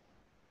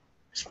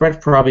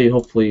 Expect probably,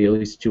 hopefully, at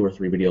least 2 or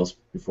 3 videos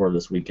before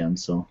this weekend.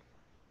 So,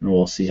 and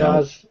we'll see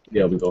how.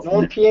 Yeah, we go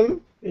from 9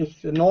 p.m.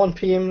 Is the 9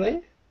 p.m.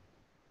 there?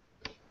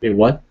 Wait,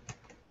 what?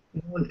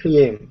 9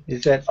 p.m.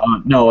 Is that?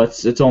 No,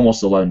 it's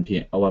almost 11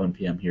 p.m. 11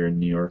 p.m. here in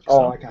New York. So.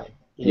 Oh, okay.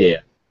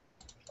 Yeah.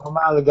 I'm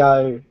only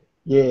go.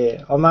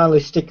 Yeah, I'm only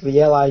stick to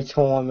the LA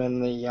time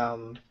and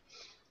the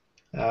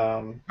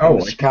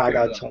the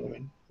Chicago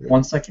time.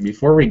 1 second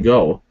before we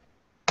go.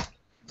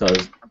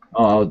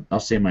 I'll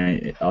say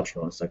my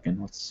outro in a second.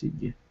 Let's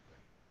see.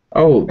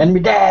 Oh. And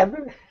me dab.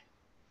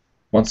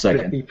 1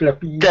 second.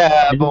 Flippy.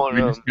 Dab on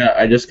him.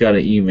 I just got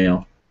an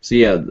email. So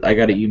yeah, I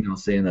got an email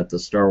saying that the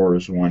Star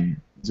Wars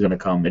one is gonna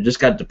come. It just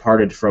got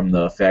departed from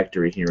the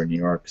factory here in New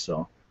York,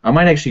 so I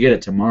might actually get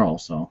it tomorrow.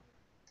 So,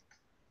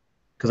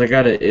 because I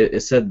got it,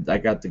 it said I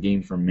got the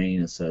game from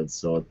Maine. It said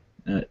so.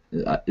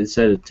 It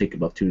said it'd take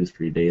about 2 to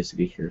 3 days to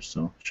get here,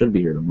 so it should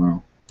be here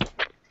tomorrow.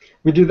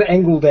 We do the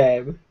angle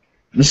dab.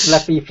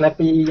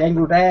 Flappy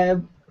angle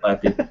dab.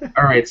 Flappy.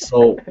 All right.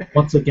 So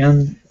once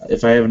again,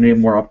 if I have any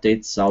more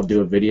updates, I'll do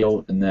a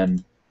video, and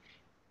then.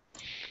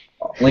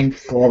 Link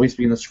will always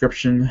be in the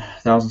description.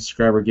 1,000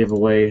 subscriber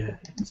giveaway,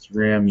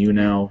 Instagram,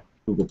 YouNow,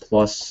 Google+,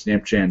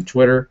 Snapchat, and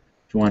Twitter.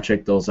 If you want to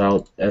check those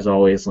out, as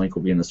always, link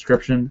will be in the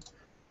description.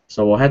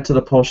 So we'll head to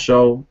the post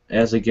show.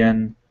 As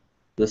again,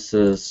 this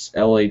is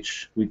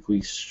LH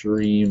Weekly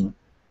Stream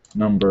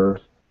number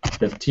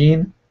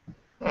 15,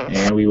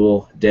 and we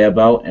will dab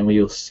out, and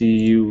we will see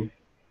you,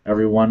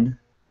 everyone,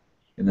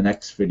 in the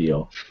next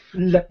video.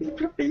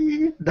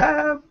 Flappy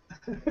dab.